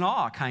shock and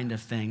awe kind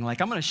of thing.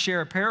 Like, I'm going to share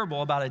a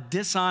parable about a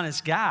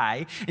dishonest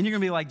guy, and you're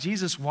going to be like,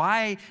 Jesus,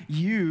 why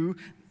you,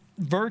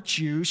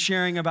 virtue,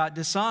 sharing about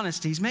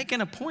dishonesty? He's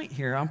making a point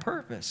here on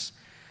purpose.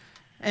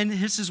 And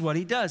this is what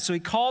he does. So he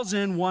calls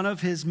in one of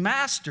his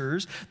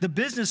masters, the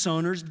business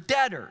owner's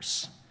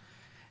debtors.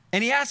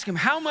 And he asks him,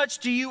 how much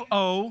do you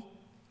owe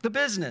the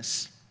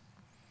business?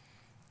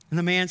 And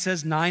the man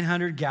says,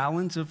 900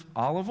 gallons of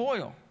olive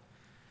oil.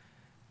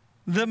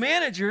 The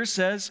manager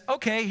says,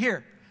 okay,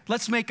 here,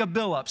 let's make a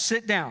bill up.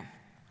 Sit down.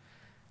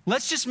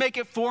 Let's just make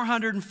it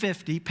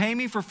 450. Pay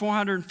me for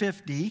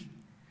 450,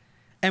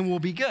 and we'll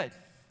be good.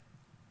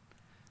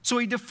 So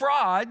he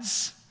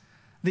defrauds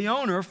the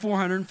owner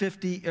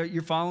 450.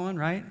 You're following,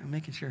 right? I'm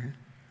making sure.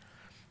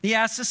 He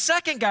asks the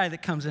second guy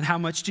that comes in, how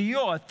much do you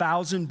owe?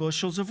 1,000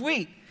 bushels of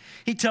wheat.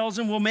 He tells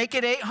him, we'll make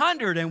it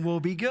 800 and we'll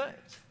be good.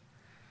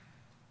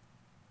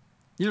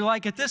 You're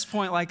like, at this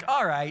point, like,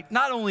 all right,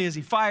 not only is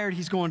he fired,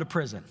 he's going to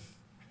prison.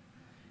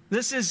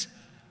 This is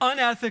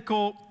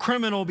unethical,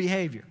 criminal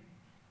behavior.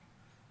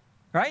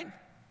 Right?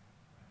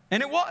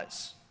 And it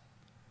was.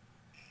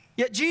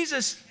 Yet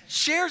Jesus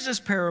shares this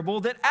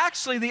parable that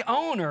actually the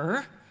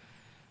owner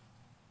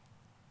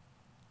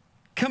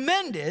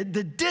commended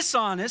the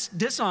dishonest,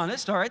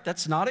 all right,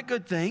 that's not a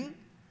good thing.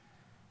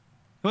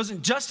 He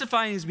wasn't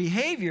justifying his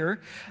behavior,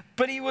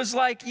 but he was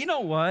like, you know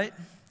what?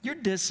 You're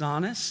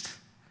dishonest,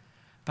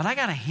 but I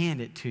got to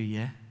hand it to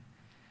you.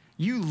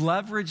 You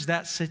leverage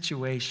that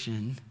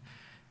situation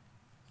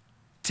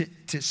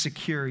to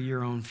secure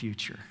your own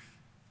future.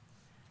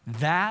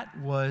 That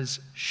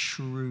was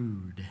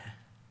shrewd.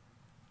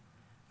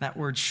 That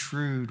word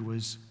shrewd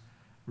was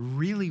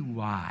really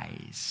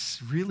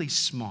wise, really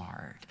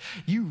smart.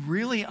 You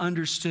really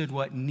understood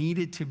what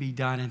needed to be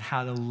done and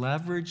how to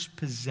leverage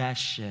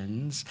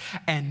possessions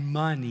and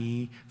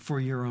money for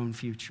your own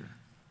future.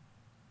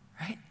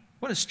 Right?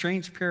 What a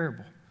strange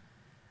parable.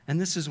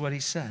 And this is what he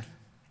said.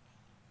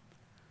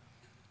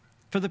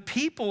 For the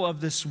people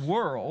of this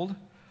world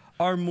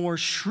are more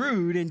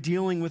shrewd in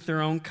dealing with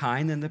their own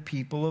kind than the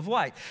people of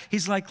light.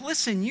 He's like,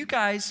 listen, you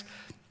guys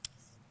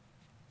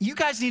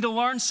need to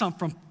learn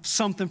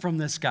something from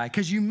this guy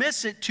because you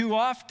miss it too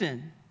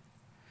often.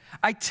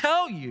 I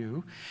tell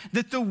you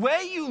that the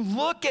way you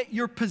look at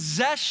your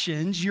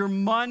possessions, your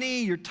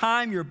money, your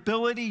time, your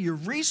ability, your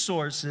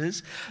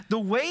resources, the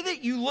way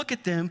that you look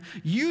at them,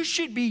 you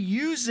should be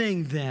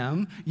using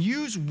them,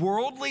 use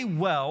worldly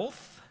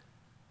wealth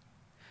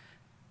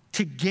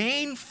to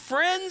gain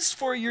friends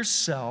for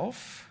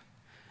yourself.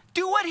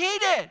 Do what he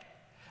did.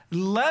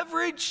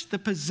 Leverage the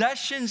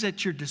possessions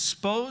at your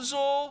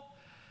disposal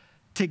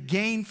to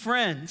gain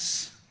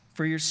friends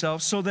for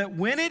yourself, so that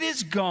when it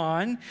is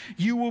gone,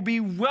 you will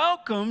be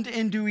welcomed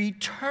into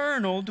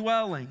eternal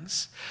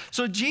dwellings.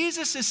 So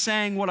Jesus is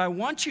saying, what I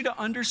want you to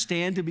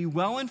understand, to be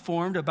well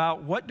informed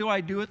about what do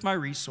I do with my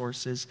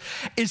resources,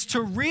 is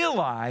to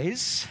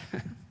realize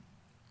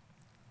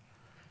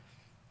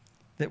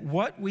that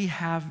what we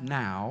have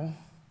now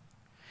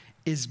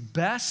is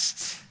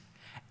best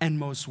and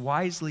most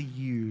wisely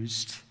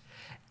used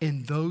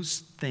in those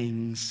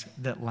things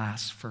that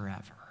last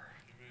forever.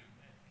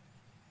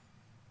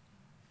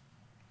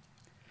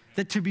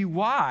 That to be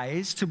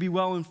wise, to be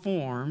well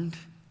informed,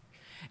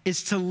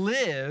 is to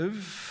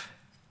live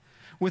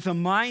with a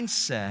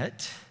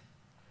mindset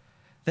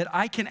that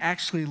I can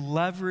actually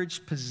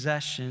leverage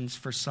possessions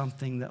for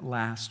something that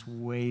lasts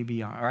way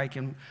beyond, or I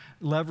can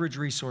leverage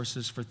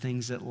resources for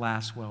things that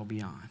last well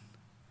beyond.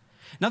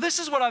 Now, this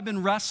is what I've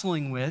been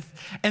wrestling with,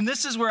 and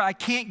this is where I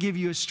can't give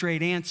you a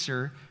straight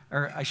answer,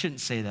 or I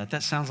shouldn't say that.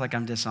 That sounds like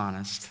I'm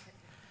dishonest.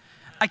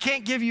 I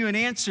can't give you an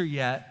answer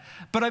yet,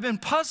 but I've been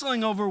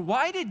puzzling over,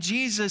 why did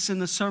Jesus in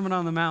the Sermon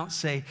on the Mount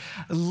say,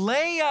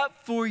 lay up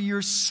for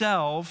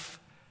yourself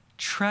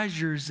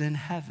treasures in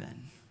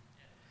heaven?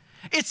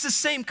 It's the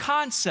same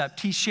concept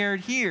he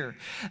shared here,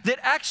 that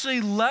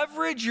actually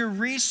leverage your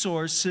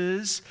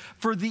resources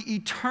for the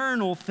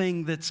eternal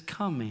thing that's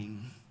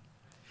coming.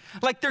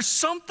 Like there's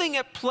something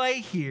at play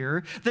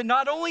here that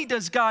not only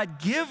does God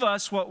give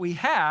us what we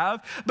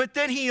have, but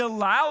then he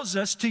allows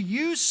us to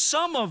use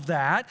some of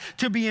that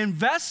to be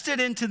invested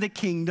into the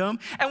kingdom.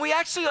 And we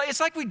actually, it's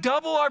like we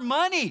double our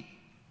money.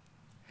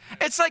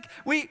 It's like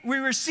we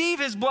receive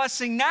his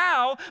blessing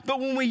now,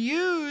 but when we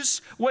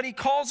use what he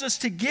calls us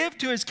to give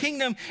to his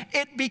kingdom,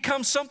 it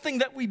becomes something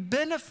that we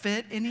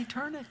benefit in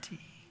eternity.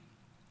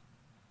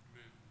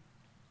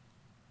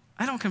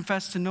 I don't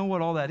confess to know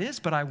what all that is,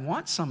 but I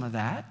want some of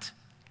that.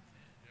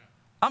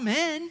 I'm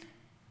in.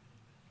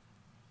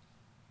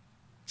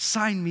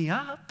 Sign me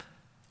up.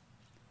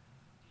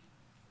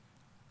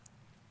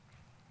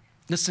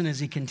 Listen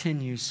as he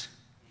continues.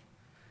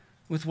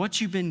 With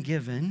what you've been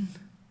given,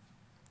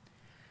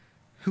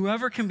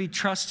 whoever can be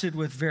trusted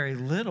with very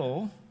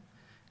little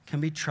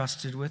can be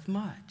trusted with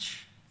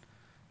much.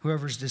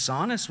 Whoever's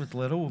dishonest with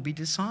little will be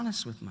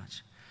dishonest with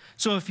much.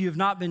 So if you have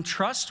not been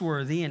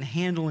trustworthy in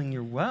handling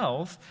your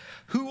wealth,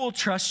 who will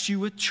trust you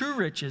with true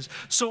riches?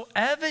 So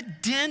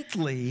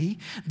evidently,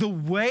 the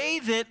way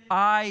that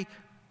I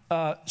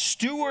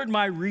steward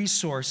my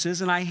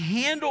resources and I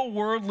handle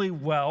worldly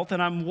wealth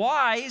and I'm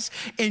wise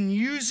in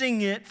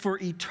using it for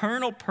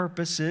eternal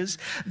purposes,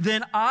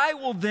 then I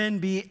will then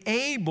be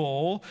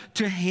able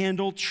to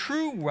handle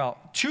true wealth,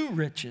 true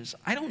riches.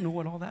 I don't know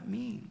what all that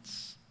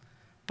means,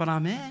 but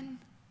I'm in.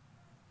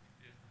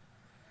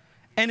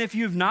 And if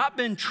you've not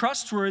been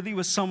trustworthy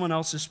with someone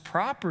else's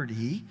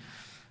property,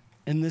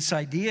 and this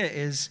idea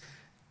is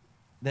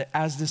that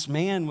as this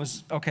man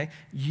was, okay,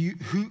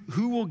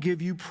 who will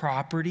give you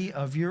property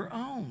of your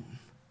own?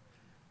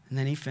 And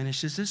then he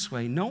finishes this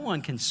way. No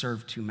one can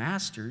serve two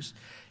masters.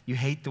 You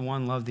hate the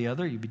one, love the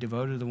other. You be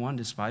devoted to the one,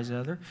 despise the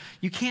other.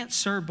 You can't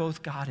serve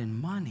both God and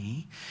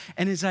money.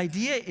 And his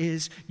idea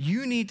is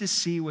you need to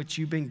see what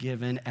you've been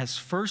given as,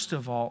 first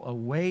of all, a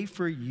way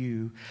for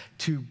you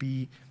to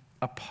be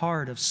a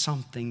part of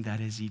something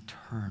that is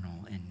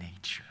eternal in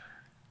nature.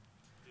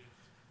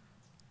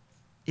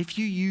 If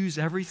you use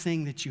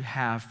everything that you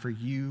have for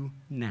you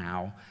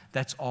now,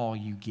 that's all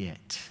you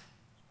get.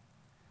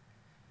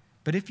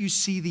 But if you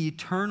see the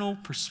eternal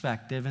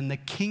perspective and the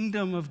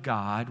kingdom of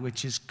God,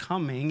 which is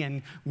coming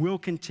and will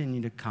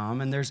continue to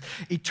come, and there's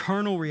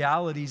eternal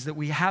realities that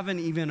we haven't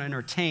even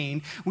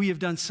entertained, we have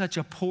done such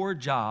a poor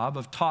job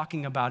of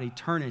talking about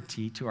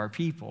eternity to our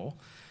people.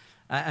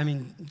 I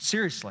mean,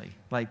 seriously,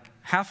 like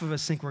half of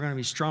us think we're going to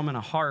be strumming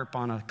a harp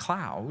on a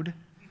cloud.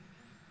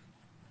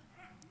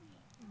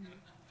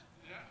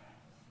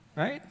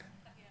 Right?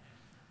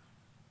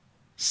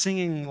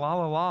 Singing la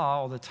la la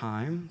all the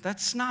time.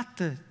 That's not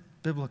the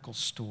biblical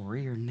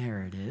story or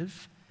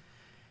narrative.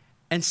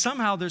 And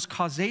somehow there's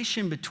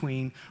causation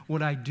between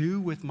what I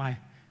do with my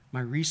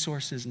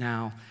resources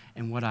now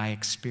and what I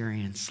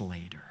experience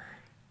later.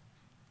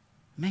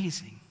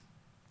 Amazing.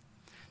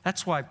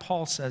 That's why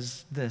Paul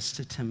says this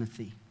to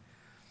Timothy.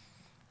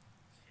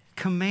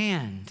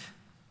 Command.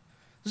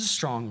 This is a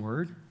strong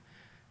word.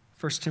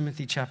 1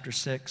 Timothy chapter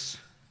 6.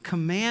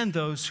 Command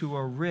those who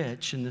are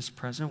rich in this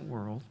present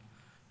world,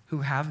 who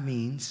have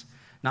means,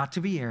 not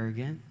to be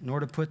arrogant, nor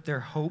to put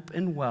their hope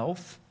in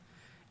wealth.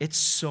 It's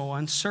so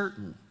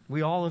uncertain.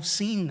 We all have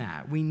seen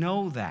that. We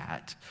know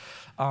that.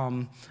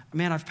 Man,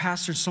 I've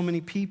pastored so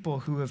many people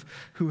who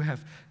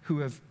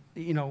have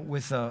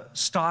with a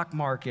stock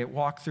market,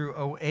 walk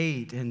through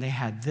 '08, and they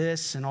had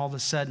this, and all of a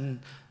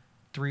sudden,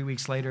 3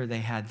 weeks later, they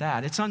had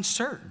that. It's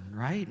uncertain,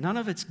 right? None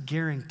of it's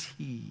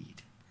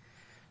guaranteed.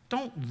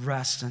 Don't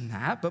rest in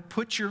that, but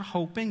put your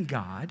hope in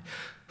God,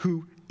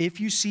 who, if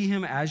you see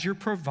him as your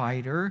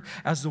provider,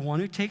 as the one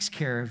who takes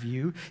care of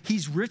you,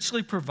 he's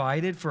richly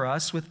provided for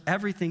us with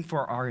everything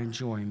for our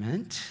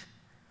enjoyment.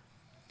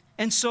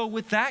 And so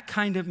with that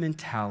kind of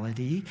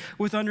mentality,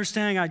 with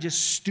understanding I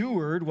just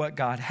steward what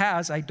God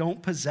has, I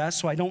don't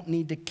possess, so I don't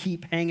need to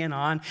keep hanging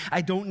on.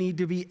 I don't need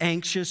to be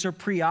anxious or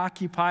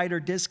preoccupied or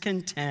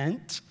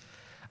discontent.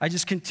 I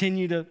just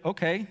continue to,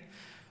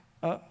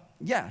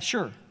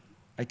 sure.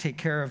 I take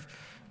care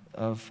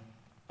of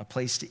a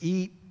place to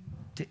eat,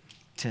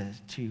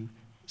 to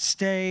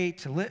stay,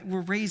 to live.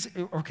 We're raised,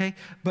 okay?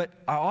 But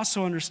I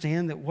also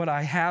understand that what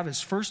I have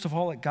is, first of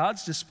all, at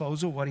God's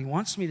disposal, what he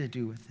wants me to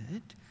do with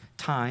it.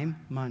 Time,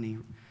 money.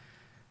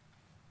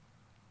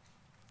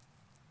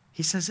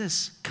 He says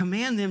this,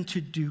 command them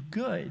to do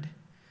good,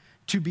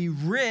 to be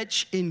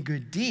rich in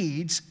good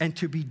deeds, and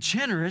to be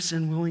generous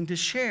and willing to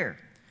share.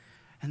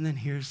 And then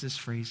here's this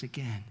phrase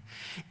again.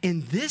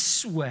 In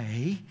this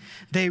way,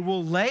 they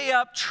will lay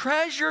up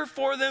treasure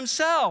for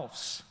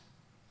themselves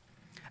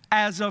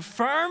as a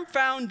firm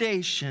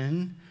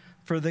foundation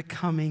for the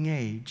coming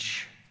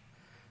age,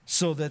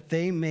 so that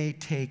they may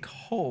take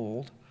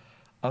hold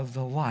of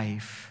the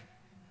life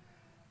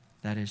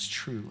that is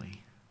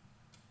truly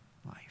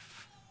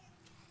life.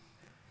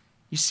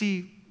 You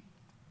see,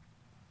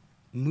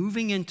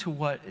 moving into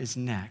what is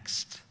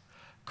next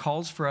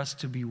calls for us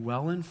to be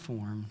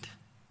well-informed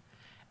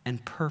and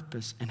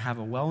have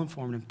a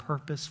well-informed and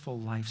purposeful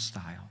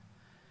lifestyle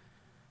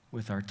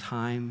with our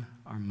time,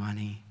 our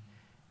money,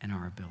 and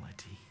our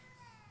ability.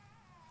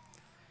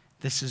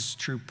 This is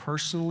true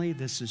personally.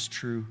 This is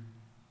true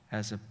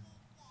as a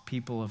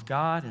people of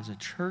God, as a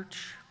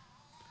church.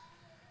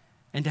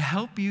 And to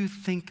help you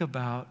think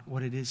about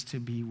what it is to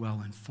be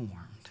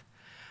well-informed,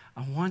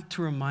 I want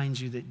to remind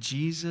you that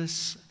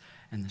Jesus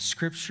and the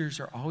scriptures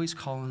are always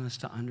calling us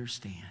to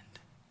understand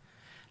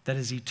that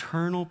as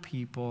eternal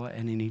people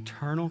and an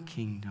eternal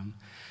kingdom,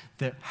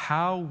 that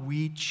how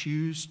we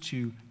choose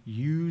to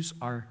use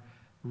our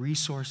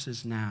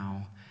resources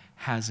now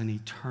has an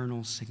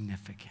eternal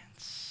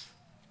significance.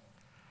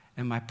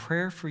 And my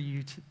prayer for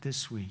you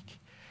this week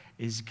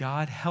is,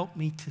 God, help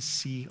me to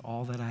see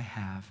all that I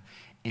have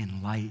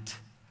in light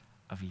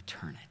of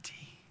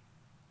eternity.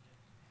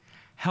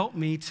 Help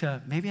me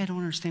to, maybe I don't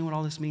understand what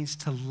all this means,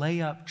 to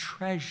lay up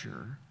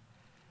treasure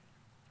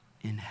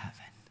in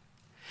heaven.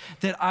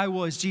 That I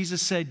will, as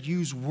Jesus said,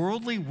 use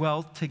worldly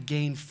wealth to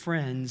gain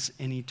friends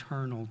in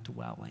eternal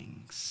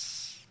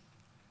dwellings.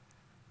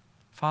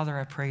 Father,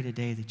 I pray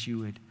today that you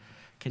would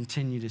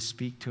continue to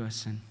speak to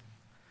us and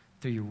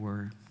through your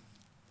word.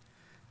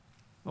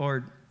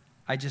 Lord,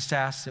 I just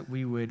ask that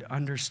we would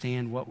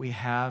understand what we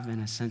have in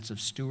a sense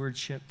of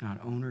stewardship, not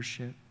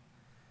ownership.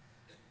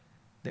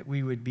 That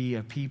we would be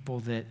a people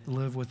that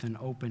live with an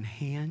open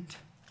hand.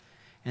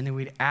 And that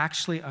we'd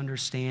actually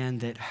understand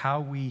that how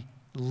we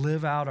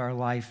live out our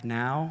life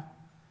now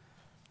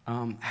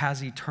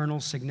has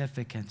eternal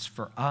significance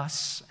for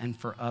us and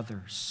for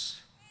others.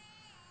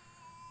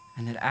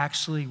 And that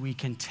actually we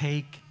can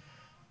take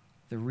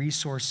the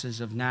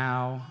resources of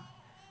now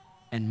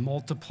and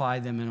multiply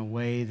them in a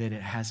way that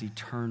it has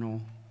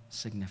eternal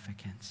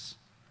significance.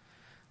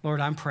 Lord,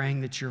 I'm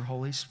praying that your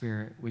Holy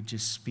Spirit would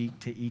just speak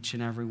to each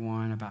and every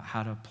one about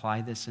how to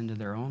apply this into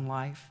their own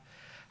life,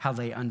 how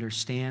they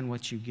understand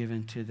what you've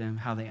given to them,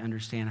 how they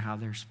understand how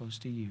they're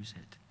supposed to use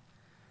it.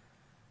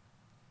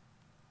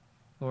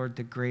 Lord,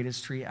 the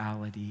greatest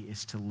reality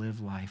is to live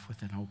life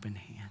with an open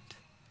hand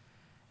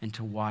and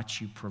to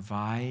watch you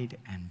provide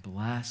and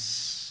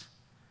bless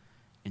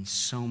in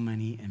so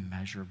many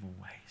immeasurable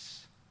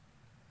ways.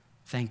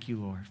 Thank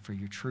you, Lord, for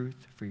your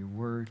truth, for your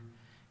word.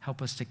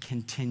 Help us to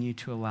continue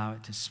to allow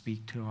it to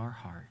speak to our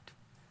heart.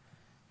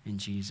 In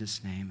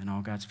Jesus' name, and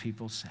all God's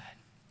people said,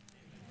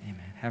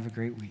 amen. Have a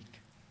great week.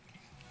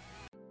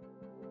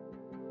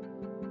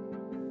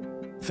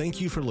 Thank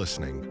you for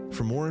listening.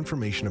 For more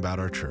information about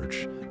our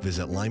church,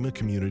 visit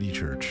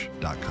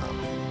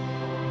limacommunitychurch.com.